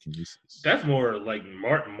mentioning telekinesis? That's more like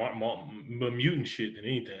mutant shit than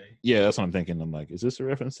anything. Yeah, that's what I'm thinking. I'm like, is this a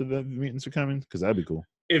reference to the mutants are coming? Because that'd be cool.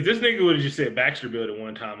 If this nigga would have just said Baxter Building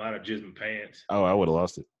one time, I'd have jizzed my pants. Oh, I would have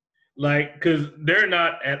lost it. Like, because they're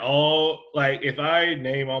not at all, like, if I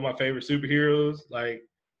name all my favorite superheroes, like,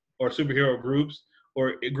 or superhero groups,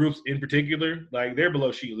 or groups in particular, like, they're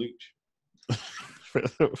below Sheik Luch.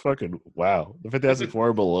 Fucking wow. The Fantastic Four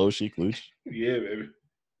are below Sheik Luch? Yeah, baby.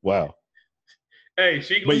 Wow. Hey,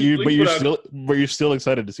 Sheik Luch. But you're still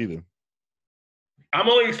excited to see them. I'm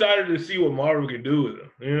only excited to see what Marvel can do with them.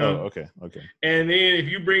 You know? Oh, okay. And then if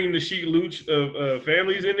you bring the Sheik Luch of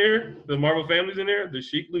families in there, the Marvel families in there, the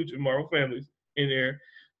Sheik Luch of Marvel families in there,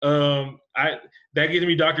 that gives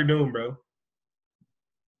me Dr. Doom, bro.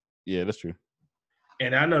 Yeah, that's true.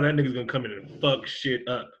 And I know that nigga's gonna come in and fuck shit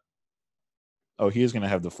up. Oh, he is gonna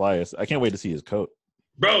have the flyest. I can't wait to see his coat,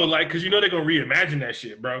 bro. Like, cause you know they're gonna reimagine that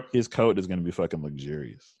shit, bro. His coat is gonna be fucking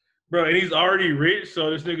luxurious. Bro, and he's already rich, so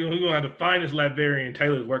this nigga, we're gonna have to find this Latverian.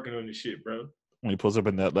 Taylor's working on this shit, bro. When he pulls up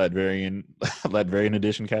in that Latverian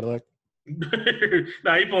edition Cadillac.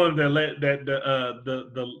 Nah, he pulling the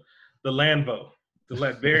Lambo, the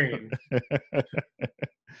Latverian,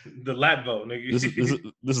 the Latvo, nigga.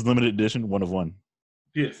 This is limited edition, 1 of 1.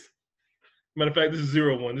 Yes. Matter of fact, this is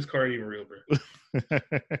 0-1. This car ain't even real, bro.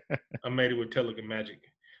 I made it with Telegram Magic.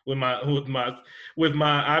 With my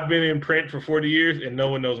I've been in print for 40 years and no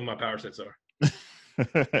one knows what my power sets are.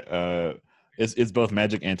 It's both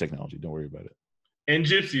magic and technology. Don't worry about it. And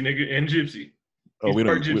gypsy, nigga, and gypsy. Oh, we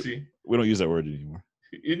don't use that word anymore.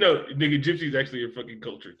 You know, nigga, gypsy is actually a fucking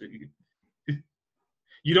culture thing.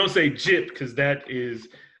 You don't say gyp because that is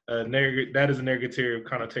a negative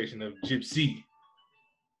connotation of gypsy.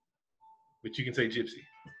 But you can say gypsy.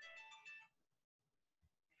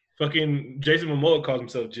 Fucking Jason Momoa calls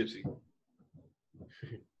himself Gypsy. All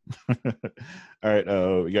right.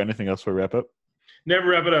 You got anything else for a wrap up? Never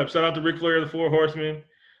wrap it up. Shout out to Ric Flair, the 4 Horsemen.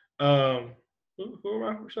 Who am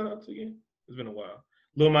I shout out to again? It's been a while.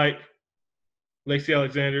 Lil Mike, Lacey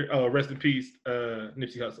Alexander. Oh, rest in peace,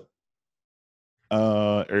 Nipsey Hussle.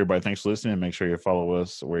 Everybody, thanks for listening. Make sure you follow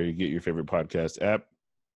us where you get your favorite podcast app.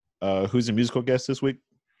 Who's the musical guest this week?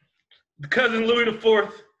 The cousin Louis the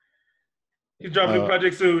Fourth. He's dropping a new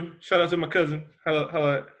project soon. Shout out to my cousin.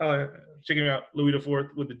 Holla, check him out, Louis the Fourth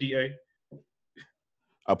with the DA.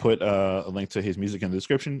 I'll put a link to his music in the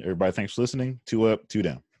description. Everybody, thanks for listening. 2 up, 2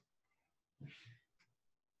 down.